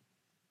patrons.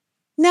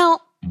 Now,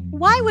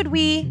 why would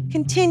we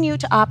continue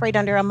to operate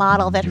under a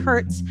model that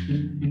hurts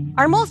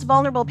our most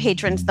vulnerable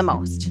patrons the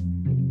most?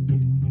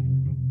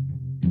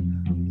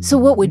 So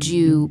what would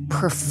you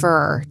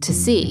prefer to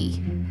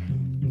see?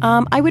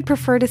 I would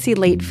prefer to see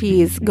late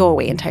fees go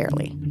away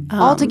entirely.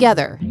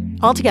 Altogether?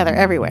 Altogether,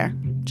 everywhere.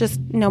 Just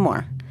no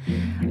more.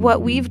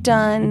 What we've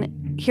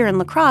done here in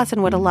La Crosse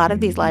and what a lot of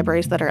these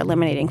libraries that are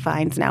eliminating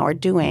fines now are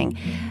doing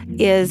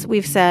is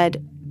we've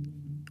said,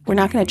 we're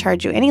not going to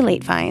charge you any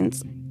late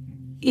fines.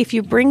 If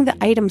you bring the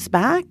items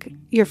back,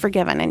 you're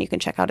forgiven and you can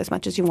check out as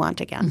much as you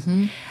want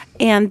again.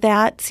 And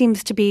that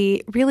seems to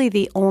be really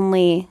the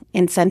only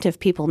incentive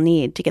people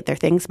need to get their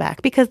things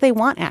back because they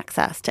want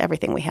access to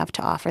everything we have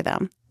to offer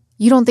them.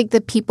 You don't think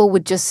that people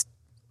would just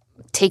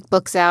take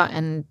books out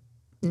and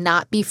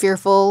not be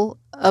fearful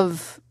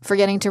of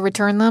forgetting to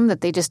return them,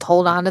 that they just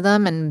hold on to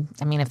them? And,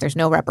 I mean, if there's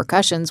no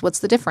repercussions, what's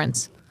the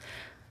difference?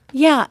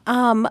 Yeah.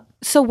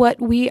 So what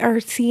we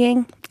are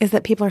seeing is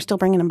that people are still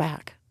bringing them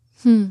back.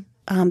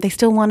 They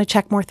still want to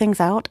check more things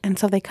out, and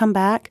so they come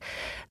back.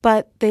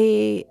 But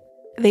they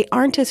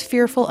aren't as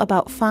fearful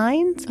about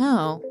fines.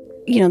 Oh.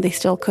 You know, they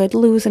still could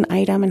lose an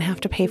item and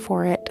have to pay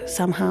for it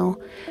somehow.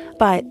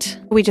 But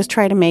we just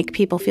try to make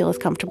people feel as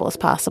comfortable as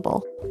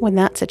possible when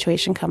that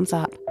situation comes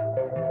up.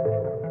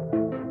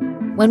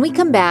 When we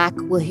come back,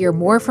 we'll hear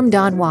more from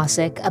Dawn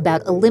Wasik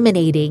about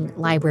eliminating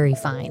library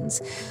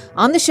fines.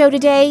 On the show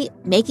today,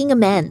 Making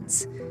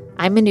Amends.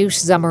 I'm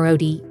Manoush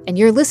Zomorodi, and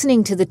you're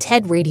listening to the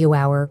TED Radio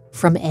Hour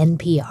from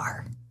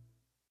NPR.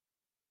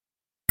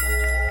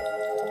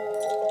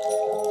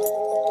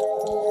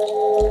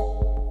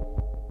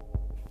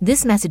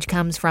 This message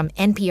comes from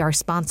NPR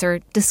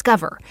sponsor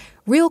Discover.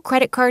 Real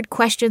credit card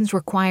questions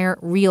require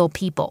real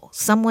people,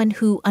 someone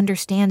who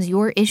understands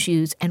your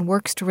issues and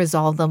works to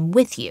resolve them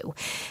with you.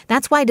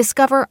 That's why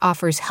Discover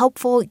offers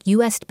helpful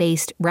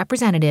U.S.-based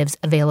representatives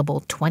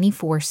available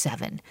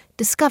 24/7.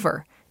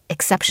 Discover.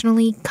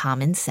 Exceptionally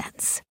common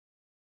sense.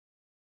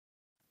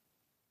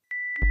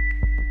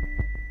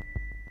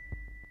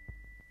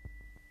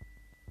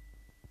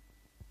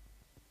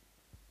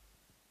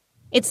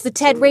 It's the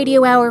TED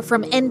Radio Hour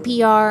from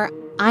NPR.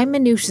 I'm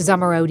Manoush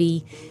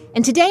Zomorodi.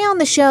 And today on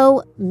the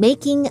show,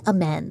 Making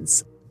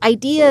Amends.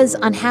 Ideas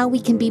on how we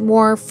can be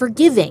more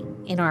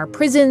forgiving in our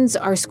prisons,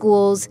 our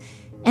schools,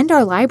 and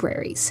our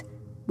libraries.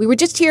 We were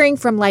just hearing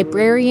from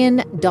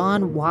librarian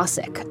Dawn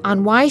Wasik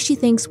on why she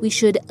thinks we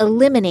should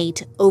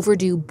eliminate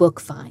overdue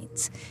book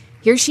fines.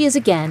 Here she is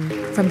again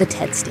from the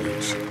TED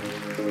stage.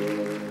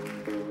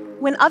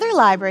 When other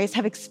libraries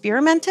have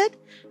experimented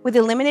with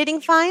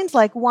eliminating fines,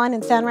 like one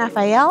in San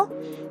Rafael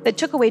that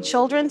took away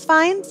children's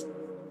fines,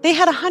 they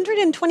had a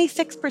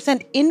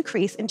 126%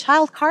 increase in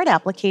child card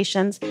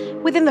applications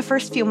within the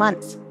first few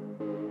months.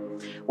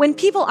 When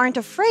people aren't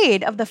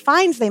afraid of the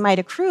fines they might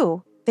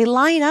accrue, they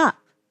line up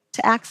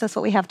to access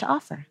what we have to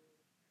offer.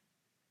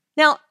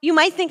 Now, you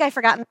might think I've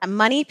forgotten that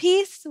money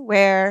piece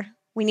where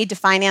we need to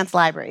finance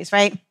libraries,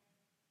 right?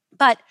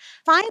 But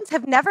fines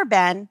have never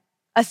been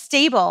a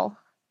stable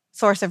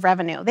source of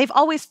revenue. They've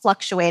always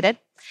fluctuated.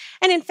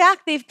 And in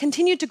fact, they've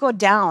continued to go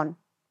down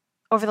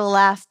over the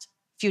last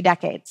few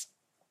decades.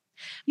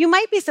 You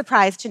might be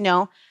surprised to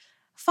know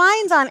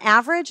fines on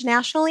average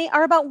nationally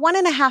are about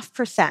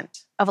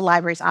 1.5% of a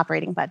library's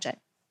operating budget.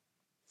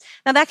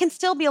 Now, that can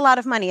still be a lot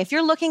of money. If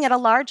you're looking at a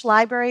large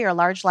library or a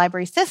large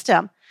library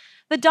system,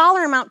 the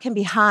dollar amount can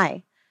be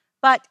high,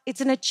 but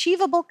it's an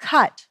achievable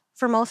cut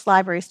for most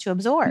libraries to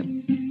absorb.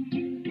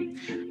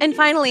 And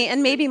finally,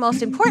 and maybe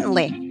most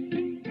importantly,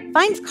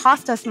 fines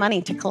cost us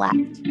money to collect.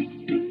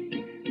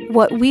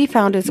 What we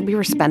found is we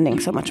were spending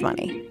so much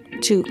money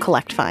to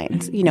collect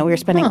fines. We were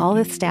spending all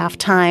this staff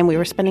time. We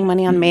were spending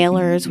money on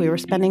mailers. We were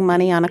spending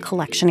money on a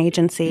collection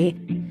agency.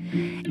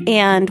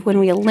 And when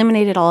we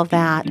eliminated all of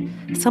that,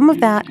 some of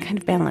that kind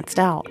of balanced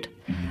out.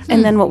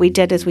 And then what we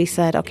did is we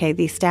said, okay,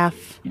 these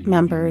staff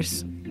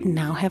members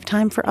now have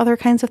time for other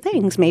kinds of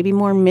things, maybe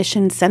more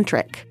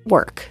mission-centric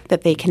work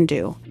that they can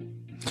do.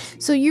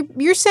 So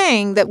you're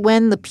saying that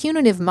when the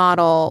punitive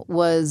model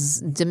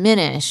was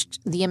diminished,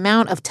 the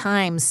amount of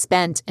time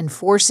spent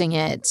enforcing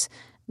it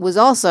was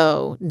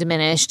also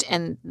diminished,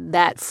 and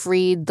that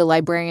freed the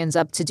librarians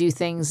up to do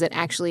things that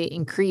actually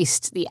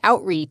increased the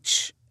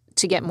outreach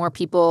to get more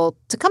people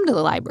to come to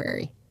the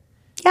library.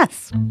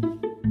 Yes.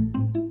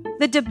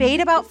 The debate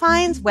about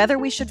fines, whether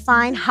we should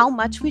fine, how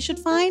much we should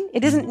fine,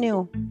 it isn't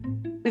new.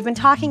 We've been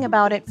talking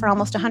about it for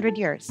almost 100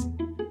 years.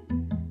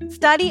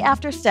 Study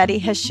after study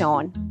has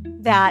shown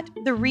that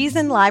the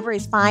reason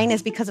libraries fine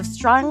is because of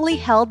strongly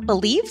held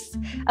beliefs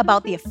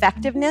about the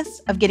effectiveness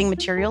of getting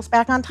materials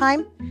back on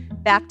time,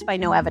 backed by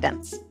no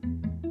evidence.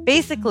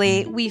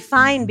 Basically, we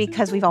fine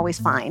because we've always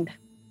fined.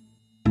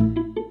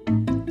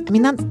 I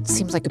mean, that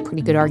seems like a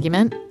pretty good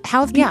argument. How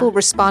have people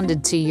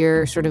responded to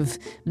your sort of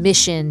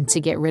mission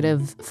to get rid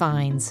of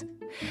fines?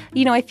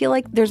 I feel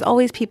like there's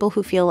always people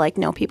who feel like,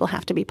 no, people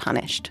have to be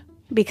punished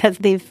because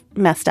they've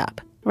messed up,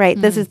 right?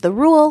 This is the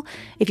rule.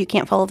 If you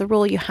can't follow the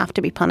rule, you have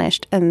to be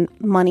punished, and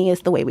money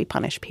is the way we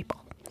punish people.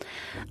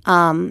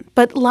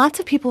 But lots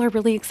of people are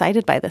really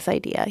excited by this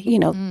idea.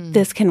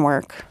 This can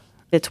work.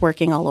 It's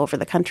working all over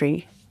the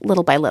country,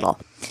 little by little.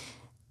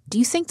 Do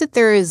you think that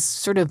there is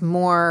sort of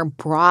more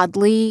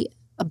broadly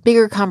a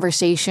bigger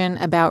conversation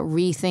about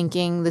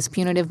rethinking this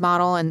punitive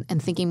model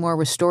and thinking more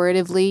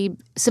restoratively,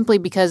 simply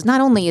because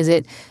not only is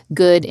it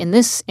good in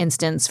this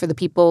instance for the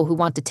people who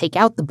want to take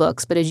out the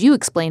books, but as you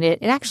explained it,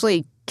 it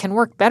actually can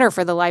work better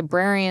for the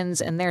librarians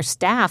and their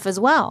staff as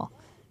well?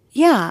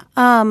 Yeah.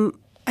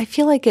 I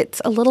feel like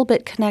it's a little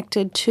bit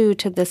connected, too,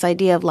 to this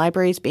idea of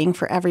libraries being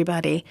for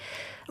everybody.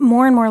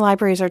 More and more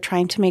libraries are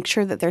trying to make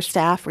sure that their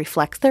staff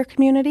reflects their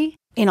community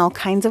in all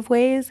kinds of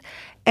ways.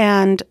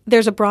 And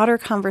there's a broader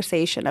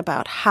conversation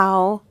about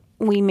how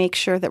we make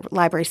sure that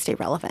libraries stay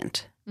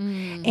relevant.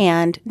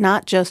 And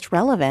not just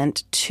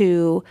relevant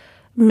to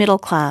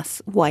middle-class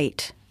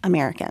white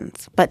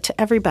Americans, but to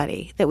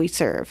everybody that we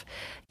serve.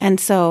 And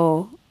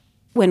so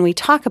when we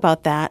talk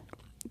about that,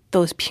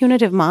 those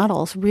punitive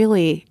models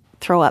really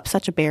throw up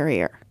such a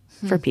barrier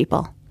for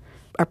people.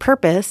 Our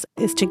purpose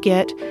is to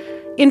get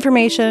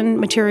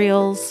information,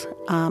 materials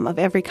of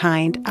every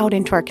kind out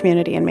into our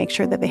community and make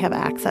sure that they have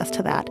access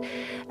to that.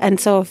 And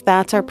so if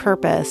that's our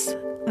purpose,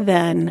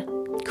 then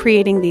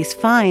creating these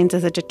fines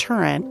as a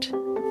deterrent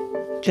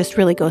just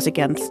really goes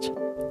against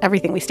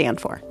everything we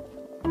stand for.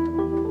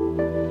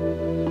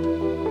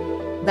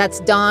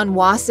 That's Dawn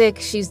Wasik.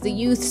 She's the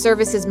Youth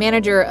Services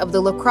Manager of the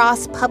La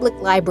Crosse Public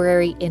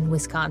Library in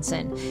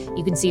Wisconsin.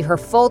 You can see her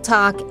full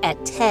talk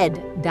at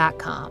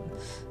TED.com.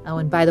 Oh,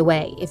 and by the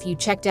way, if you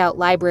checked out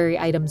library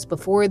items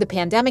before the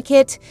pandemic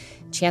hit,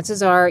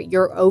 chances are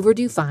your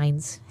overdue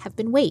fines have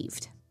been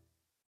waived.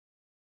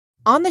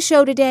 On the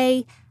show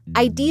today,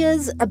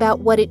 ideas about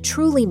what it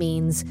truly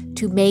means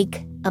to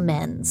make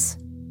amends.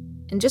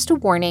 And just a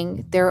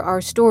warning, there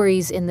are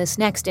stories in this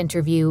next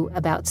interview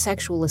about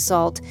sexual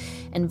assault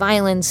and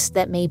violence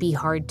that may be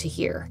hard to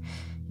hear.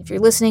 If you're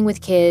listening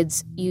with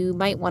kids, you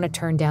might want to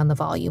turn down the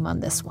volume on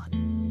this one.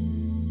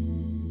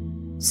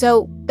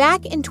 So,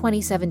 back in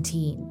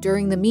 2017,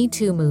 during the Me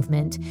Too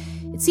movement,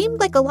 it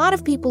seemed like a lot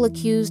of people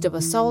accused of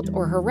assault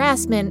or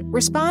harassment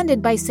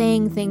responded by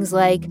saying things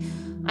like,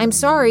 "I'm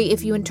sorry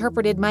if you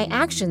interpreted my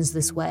actions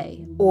this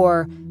way,"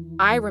 or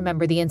 "I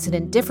remember the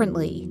incident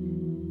differently."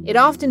 It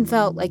often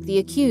felt like the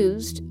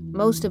accused,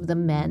 most of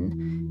them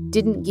men,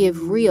 didn't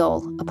give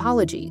real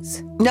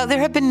apologies. No, there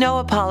have been no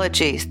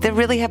apologies. There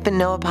really have been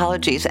no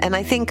apologies. And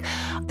I think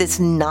this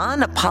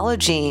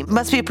non-apology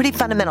must be a pretty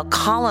fundamental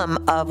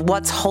column of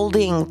what's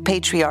holding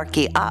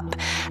patriarchy up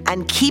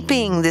and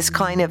keeping this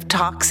kind of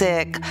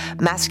toxic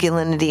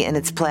masculinity in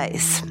its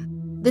place.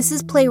 This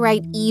is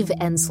playwright Eve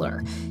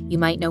Ensler. You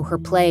might know her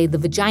play, The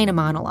Vagina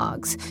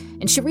Monologues.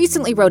 And she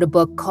recently wrote a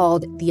book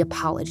called The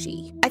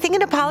Apology. I think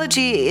an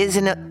apology is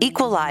an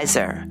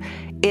equalizer.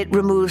 It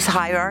removes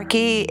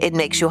hierarchy. It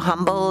makes you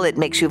humble. It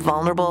makes you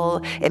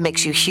vulnerable. It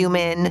makes you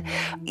human.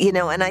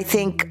 And I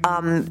think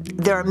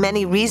there are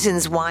many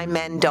reasons why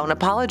men don't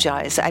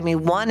apologize. I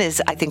mean, one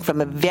is, I think, from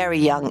a very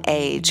young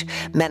age,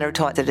 men are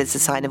taught that it's a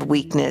sign of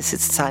weakness.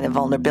 It's a sign of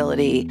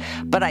vulnerability.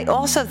 But I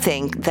also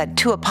think that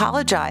to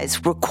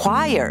apologize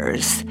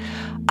requires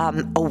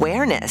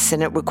awareness,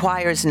 and it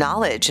requires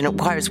knowledge, and it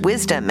requires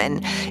wisdom.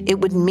 And it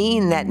would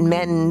mean that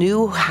men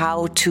knew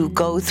how to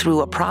go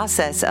through a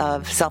process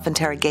of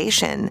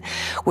self-interrogation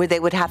where they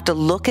would have to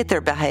look at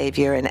their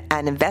behavior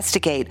and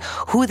investigate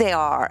who they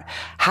are,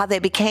 how they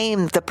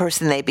became the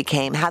person they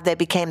became, how they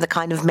became the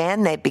kind of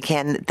man they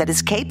became that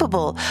is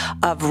capable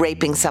of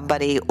raping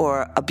somebody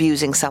or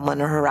abusing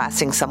someone or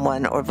harassing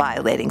someone or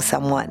violating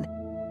someone.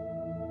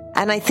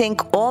 And I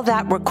think all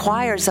that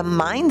requires a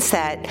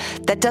mindset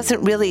that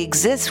doesn't really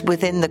exist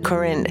within the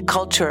current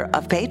culture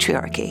of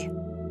patriarchy.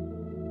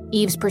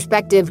 Eve's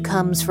perspective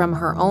comes from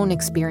her own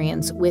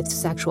experience with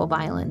sexual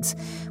violence,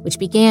 which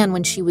began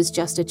when she was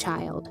just a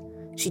child.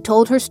 She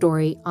told her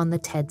story on the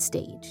TED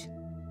stage.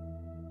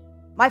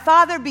 My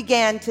father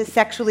began to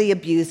sexually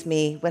abuse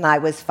me when I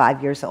was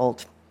 5 years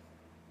old.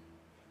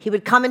 He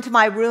would come into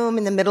my room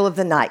in the middle of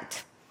the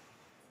night.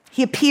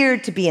 He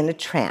appeared to be in a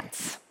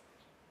trance.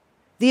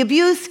 The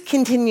abuse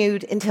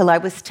continued until I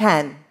was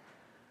 10.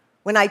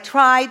 When I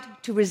tried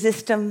to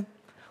resist him,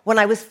 when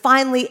I was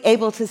finally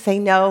able to say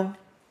no,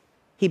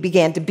 he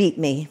began to beat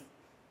me.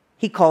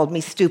 He called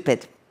me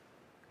stupid.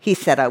 He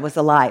said I was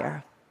a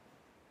liar.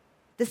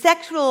 The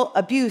sexual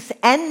abuse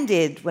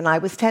ended when I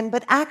was 10,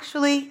 but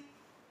actually,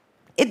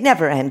 it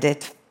never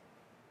ended.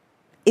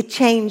 It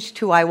changed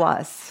who I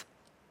was.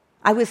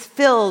 I was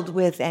filled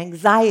with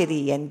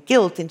anxiety and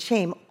guilt and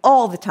shame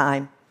all the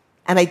time,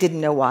 and I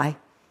didn't know why.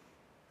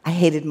 I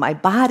hated my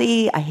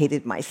body. I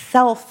hated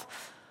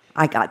myself.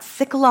 I got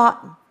sick a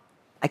lot.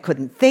 I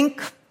couldn't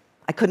think.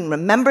 I couldn't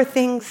remember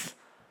things.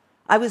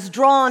 I was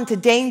drawn to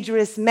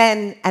dangerous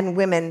men and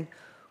women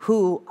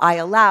who I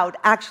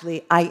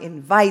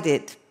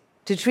invited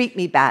to treat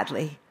me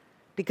badly,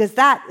 because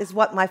that is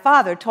what my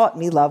father taught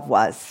me love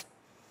was.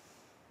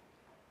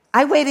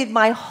 I waited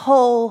my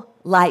whole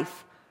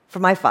life for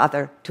my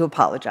father to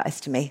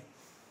apologize to me.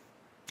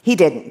 He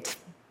didn't.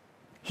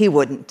 He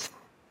wouldn't.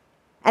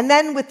 And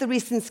then with the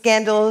recent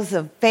scandals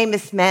of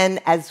famous men,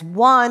 as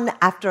one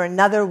after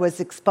another was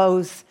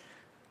exposed,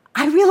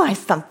 I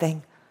realized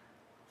something.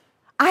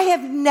 I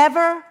have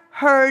never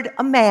heard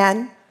a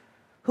man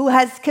who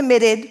has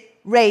committed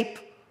rape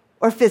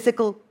or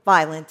physical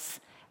violence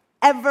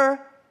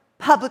ever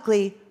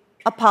publicly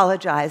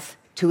apologize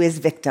to his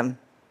victim.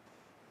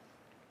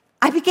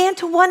 I began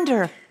to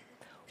wonder,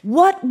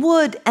 what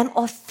would an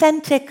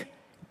authentic,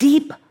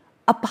 deep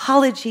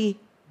apology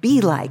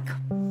be like?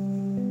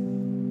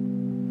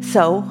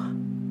 So,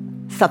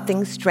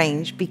 something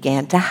strange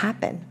began to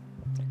happen.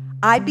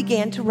 I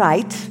began to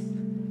write,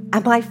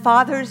 and my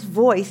father's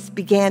voice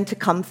began to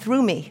come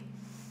through me.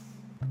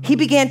 He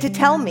began to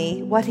tell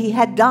me what he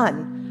had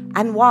done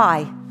and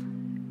why.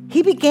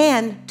 He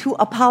began to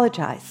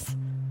apologize.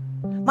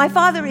 My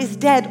father is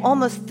dead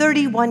almost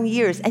 31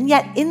 years, and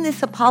yet in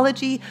this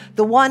apology,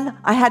 the one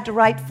I had to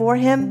write for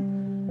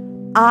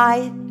him,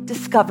 I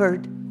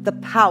discovered the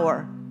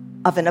power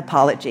of an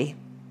apology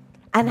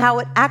and how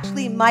it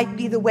actually might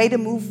be the way to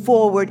move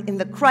forward in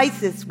the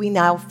crisis we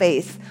now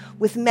face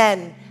with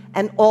men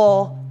and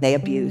all they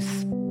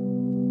abuse.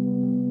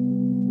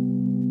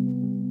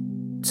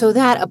 So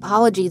that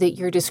apology that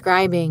you're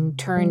describing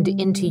turned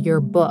into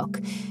your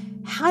book.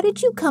 How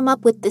did you come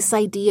up with this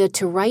idea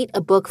to write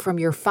a book from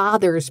your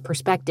father's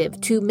perspective,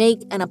 to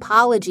make an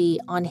apology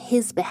on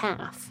his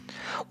behalf?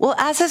 Well,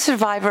 as a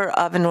survivor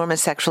of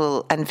enormous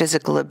sexual and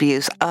physical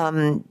abuse,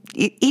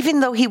 even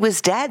though he was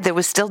dead, there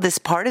was still this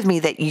part of me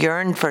that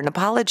yearned for an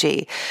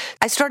apology.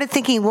 I started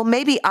thinking, well,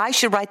 maybe I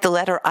should write the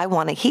letter I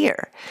want to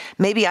hear.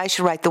 Maybe I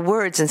should write the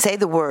words and say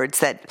the words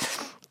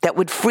that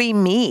would free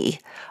me.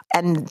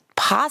 And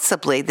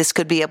possibly this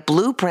could be a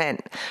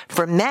blueprint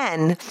for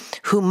men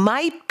who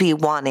might be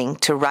wanting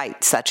to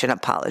write such an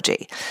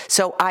apology.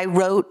 So I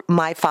wrote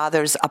my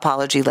father's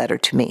apology letter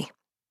to me.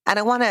 And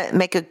I want to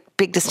make a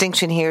big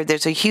distinction here.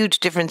 There's a huge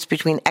difference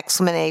between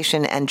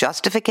explanation and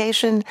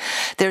justification.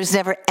 There's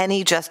never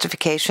any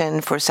justification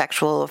for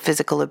sexual or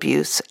physical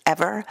abuse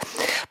ever.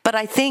 But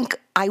I think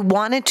I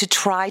wanted to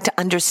try to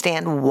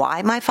understand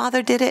why my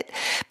father did it,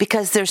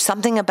 because there's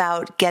something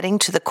about getting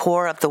to the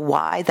core of the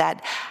why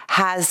that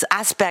has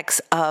aspects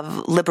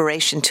of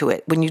liberation to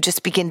it. When you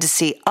just begin to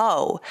see,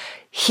 oh,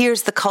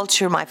 here's the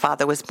culture my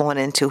father was born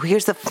into.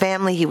 Here's the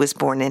family he was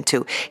born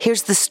into.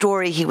 Here's the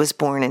story he was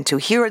born into.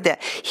 Here are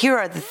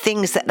the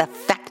things that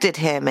affected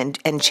him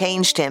and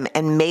changed him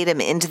and made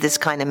him into this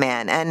kind of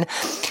man. And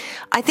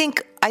I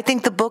think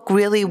the book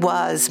really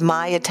was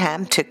my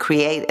attempt to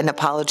create an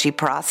apology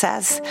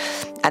process,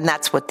 and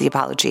that's what the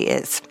apology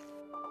is.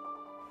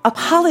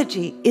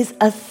 Apology is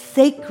a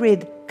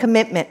sacred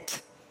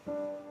commitment.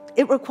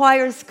 It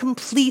requires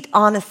complete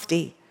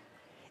honesty.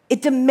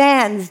 It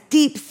demands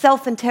deep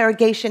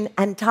self-interrogation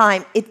and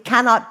time. It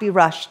cannot be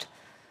rushed.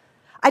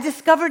 I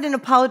discovered an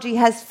apology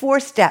has 4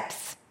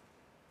 steps,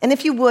 and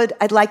if you would,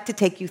 I'd like to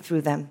take you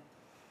through them.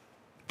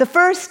 The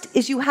first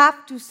is you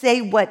have to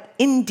say what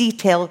in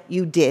detail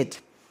you did.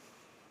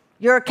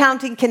 Your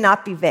accounting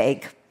cannot be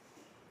vague.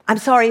 I'm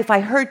sorry if I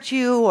hurt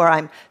you, or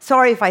I'm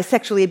sorry if I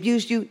sexually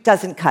abused you,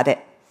 doesn't cut it.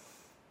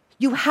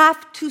 You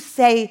have to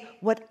say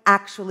what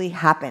actually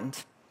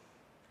happened.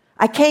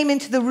 I came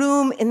into the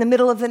room in the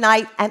middle of the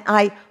night and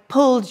I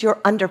pulled your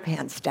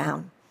underpants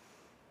down.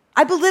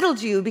 I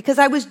belittled you because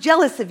I was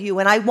jealous of you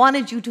and I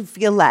wanted you to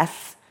feel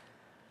less.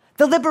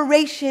 The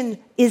liberation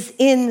is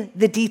in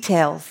the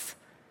details.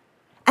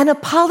 An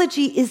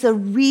apology is a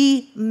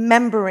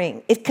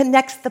remembering. It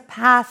connects the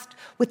past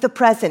with the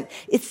present.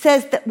 It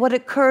says that what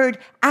occurred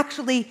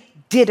actually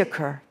did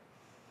occur.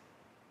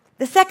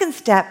 The second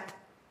step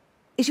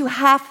is you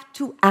have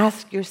to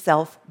ask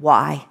yourself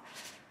why.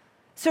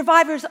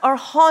 Survivors are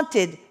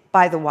haunted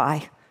by the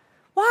why.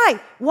 Why?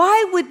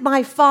 Why would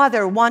my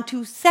father want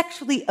to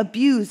sexually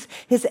abuse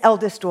his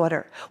eldest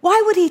daughter?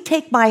 Why would he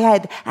take my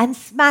head and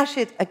smash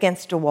it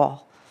against a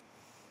wall?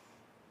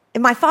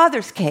 In my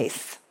father's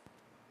case,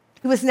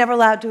 he was never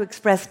allowed to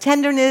express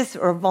tenderness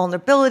or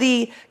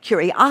vulnerability,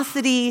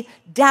 curiosity,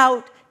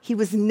 doubt. He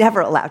was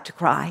never allowed to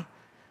cry.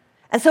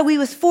 And so he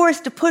was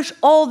forced to push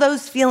all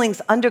those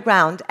feelings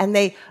underground, and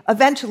they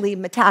eventually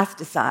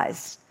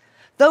metastasized.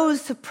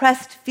 Those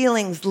suppressed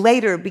feelings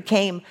later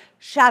became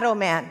Shadow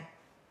Man,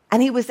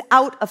 and he was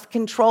out of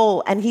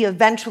control, and he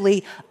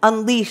eventually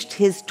unleashed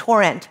his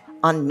torrent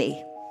on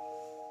me.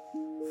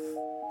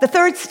 The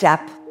third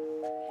step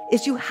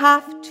is you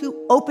have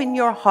to open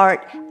your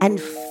heart and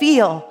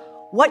feel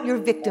what your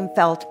victim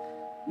felt.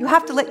 You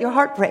have to let your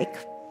heart break.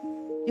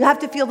 You have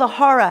to feel the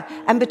horror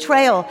and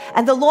betrayal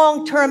and the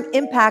long-term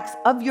impacts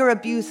of your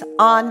abuse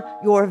on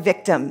your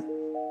victim.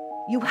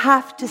 You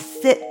have to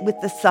sit with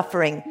the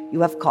suffering you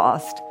have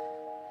caused.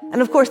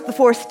 And of course, the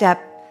fourth step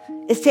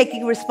is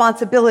taking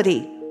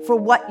responsibility for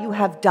what you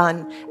have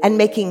done and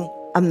making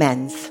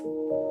amends.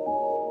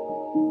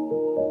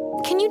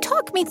 Can you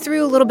talk me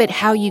through a little bit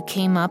how you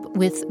came up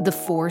with the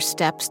 4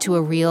 steps to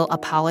a real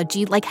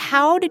apology? Like,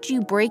 how did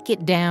you break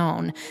it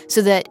down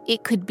so that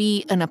it could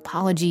be an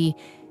apology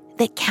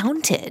that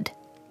counted?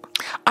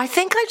 I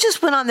think I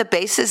just went on the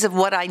basis of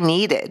what I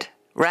needed,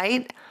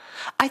 right?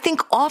 I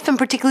think often,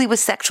 particularly with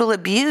sexual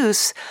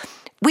abuse,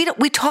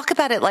 we talk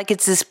about it like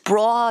it's this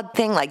broad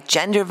thing like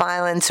gender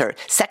violence or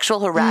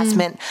sexual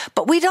harassment,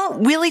 but we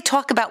don't really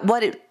talk about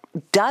what it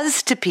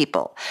does to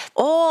people,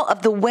 all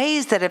of the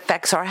ways that it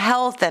affects our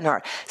health and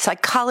our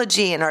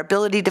psychology and our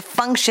ability to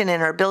function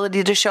and our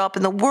ability to show up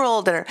in the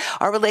world and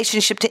our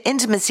relationship to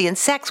intimacy and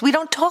sex. We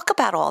don't talk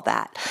about all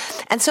that.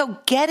 And so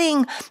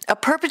getting a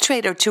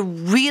perpetrator to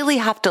really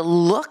have to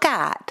look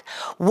at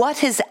what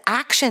his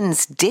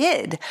actions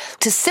did,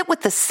 to sit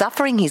with the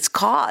suffering he's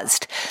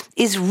caused,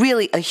 is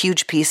really a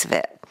huge piece of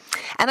it.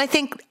 And I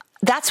think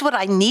that's what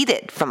I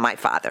needed from my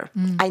father.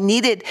 I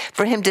needed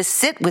for him to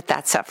sit with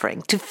that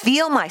suffering, to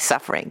feel my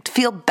suffering, to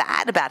feel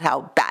bad about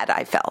how bad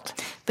I felt.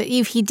 But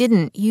if he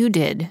didn't, you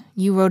did.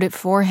 You wrote it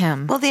for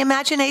him. Well, the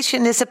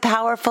imagination is a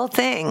powerful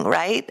thing,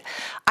 right?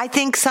 I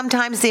think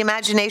sometimes the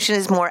imagination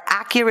is more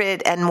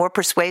accurate and more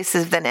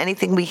persuasive than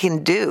anything we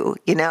can do,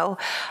 you know?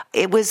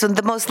 It was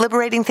the most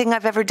liberating thing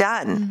I've ever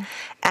done.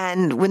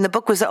 And when the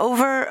book was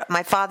over,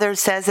 my father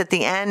says at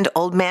the end,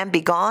 "Old man,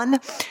 be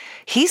gone."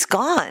 He's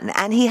gone,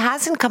 and he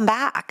hasn't come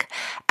back.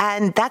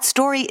 And that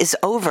story is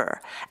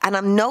over. And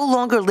I'm no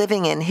longer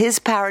living in his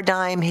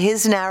paradigm,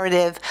 his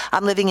narrative.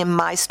 I'm living in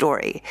my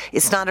story.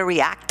 It's not a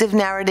reactive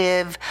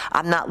narrative.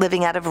 I'm not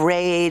living out of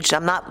rage.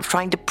 I'm not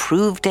trying to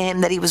prove to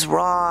him that he was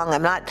wrong.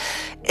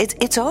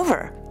 It's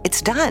over.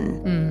 It's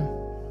done.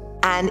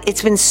 And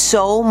it's been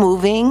so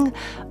moving.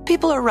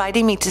 People are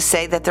writing me to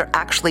say that they're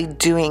actually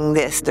doing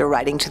this. They're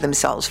writing to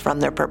themselves from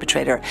their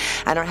perpetrator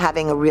and are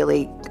having a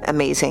really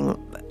amazing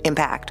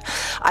impact.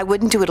 I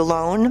wouldn't do it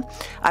alone.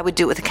 I would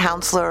do it with a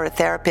counselor or a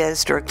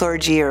therapist or a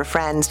clergy or a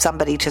friend,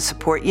 somebody to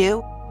support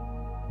you.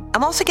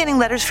 I'm also getting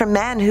letters from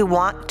men who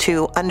want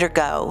to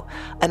undergo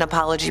an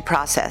apology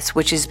process,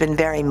 which has been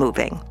very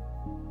moving.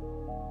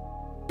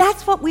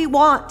 That's what we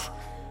want.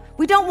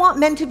 We don't want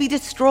men to be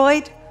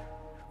destroyed.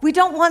 We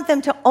don't want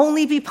them to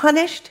only be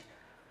punished.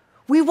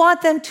 We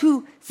want them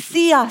to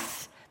see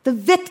us, the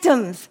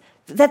victims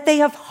that they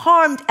have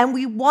harmed, and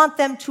we want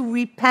them to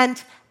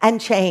repent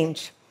and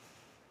change.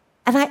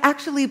 And I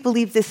actually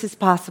believe this is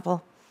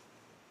possible.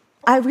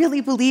 I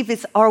really believe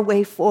it's our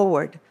way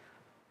forward.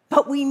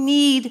 But we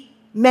need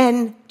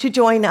men to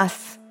join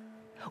us.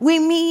 We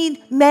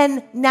need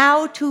men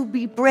now to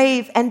be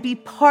brave and be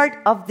part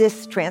of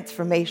this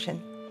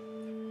transformation.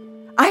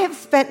 I have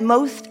spent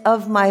most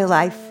of my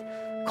life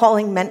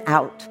calling men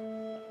out.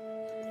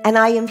 And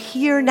I am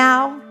here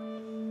now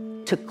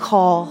to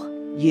call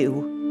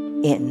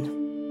you in.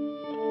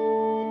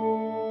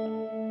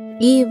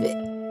 Eve,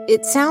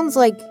 it sounds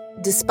like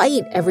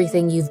despite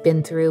everything you've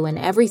been through and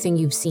everything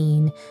you've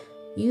seen,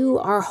 you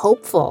are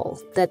hopeful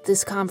that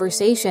this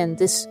conversation,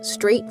 this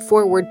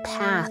straightforward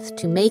path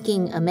to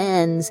making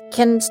amends,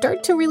 can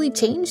start to really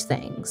change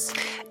things.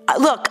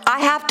 Look,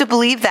 I have to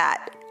believe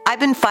that. I've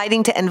been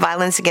fighting to end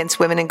violence against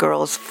women and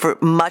girls for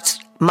much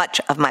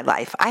of my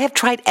life. I have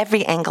tried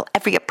every angle,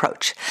 every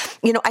approach.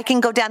 You know, I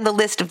can go down the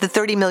list of the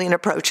 30 million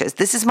approaches.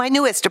 This is my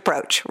newest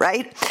approach,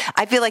 right?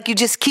 I feel like you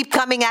just keep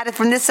coming at it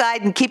from this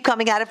side and keep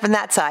coming at it from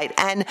that side.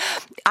 And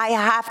I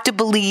have to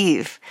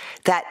believe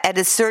that at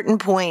a certain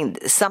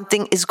point,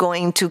 something is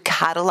going to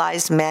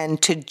catalyze men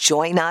to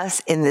join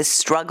us in this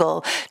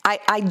struggle.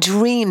 I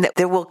dream that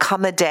there will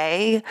come a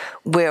day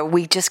where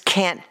we just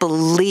can't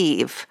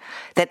believe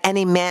that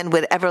any man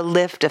would ever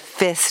lift a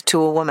fist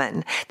to a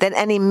woman, that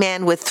any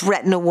man would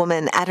threaten a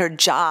woman at her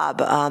job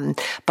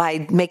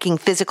by making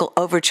physical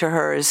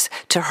overtures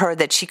to her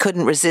that she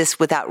couldn't resist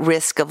without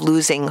risk of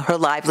losing her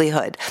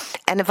livelihood.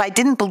 And if I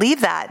didn't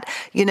believe that,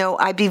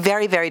 I'd be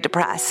very, very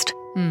depressed.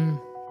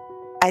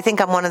 I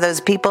think I'm one of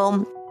those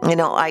people,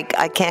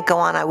 I can't go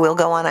on, I will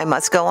go on, I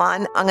must go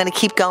on. I'm going to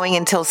keep going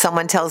until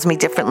someone tells me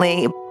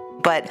differently.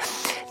 But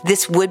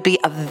this would be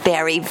a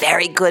very,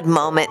 very good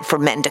moment for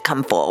men to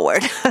come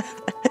forward.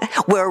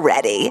 We're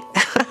ready.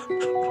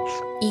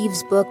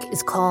 Eve's book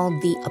is called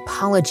The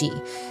Apology.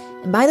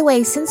 And by the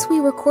way, since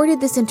we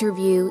recorded this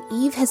interview,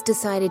 Eve has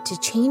decided to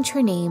change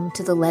her name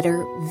to the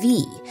letter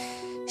V.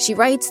 She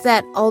writes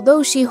that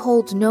although she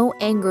holds no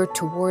anger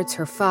towards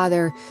her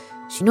father,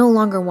 she no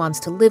longer wants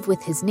to live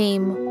with his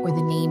name or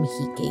the name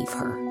he gave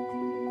her.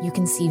 You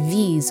can see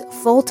V's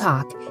full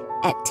talk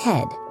at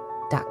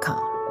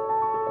TED.com.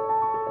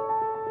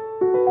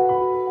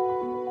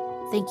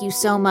 Thank you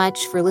so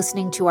much for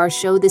listening to our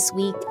show this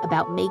week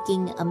about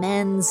making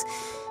amends.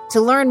 To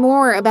learn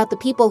more about the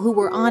people who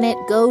were on it,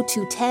 go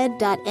to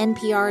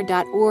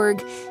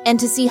ted.npr.org. And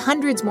to see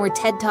hundreds more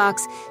TED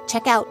Talks,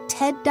 check out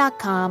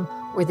TED.com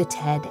or the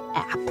TED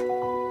app.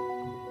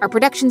 Our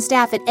production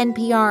staff at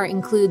NPR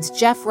includes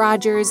Jeff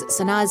Rogers,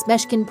 Sanaz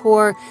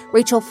Meshkinpour,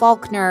 Rachel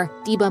Faulkner,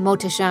 Diba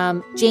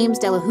Mohtasham, James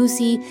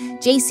Delahousie,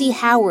 J.C.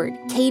 Howard,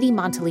 Katie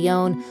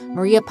Monteleone,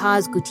 Maria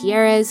Paz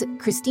Gutierrez,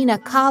 Christina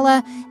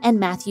Kala, and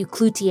Matthew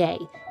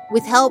Cloutier,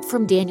 with help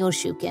from Daniel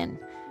Shukin.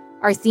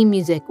 Our theme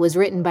music was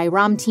written by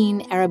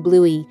Ramteen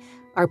Arablouei.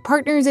 Our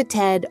partners at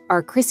TED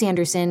are Chris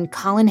Anderson,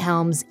 Colin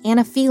Helms,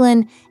 Anna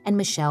Phelan, and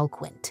Michelle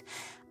Quint.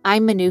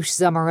 I'm Manoush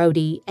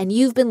Zomorodi, and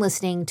you've been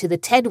listening to the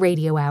TED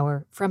Radio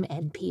Hour from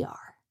NPR.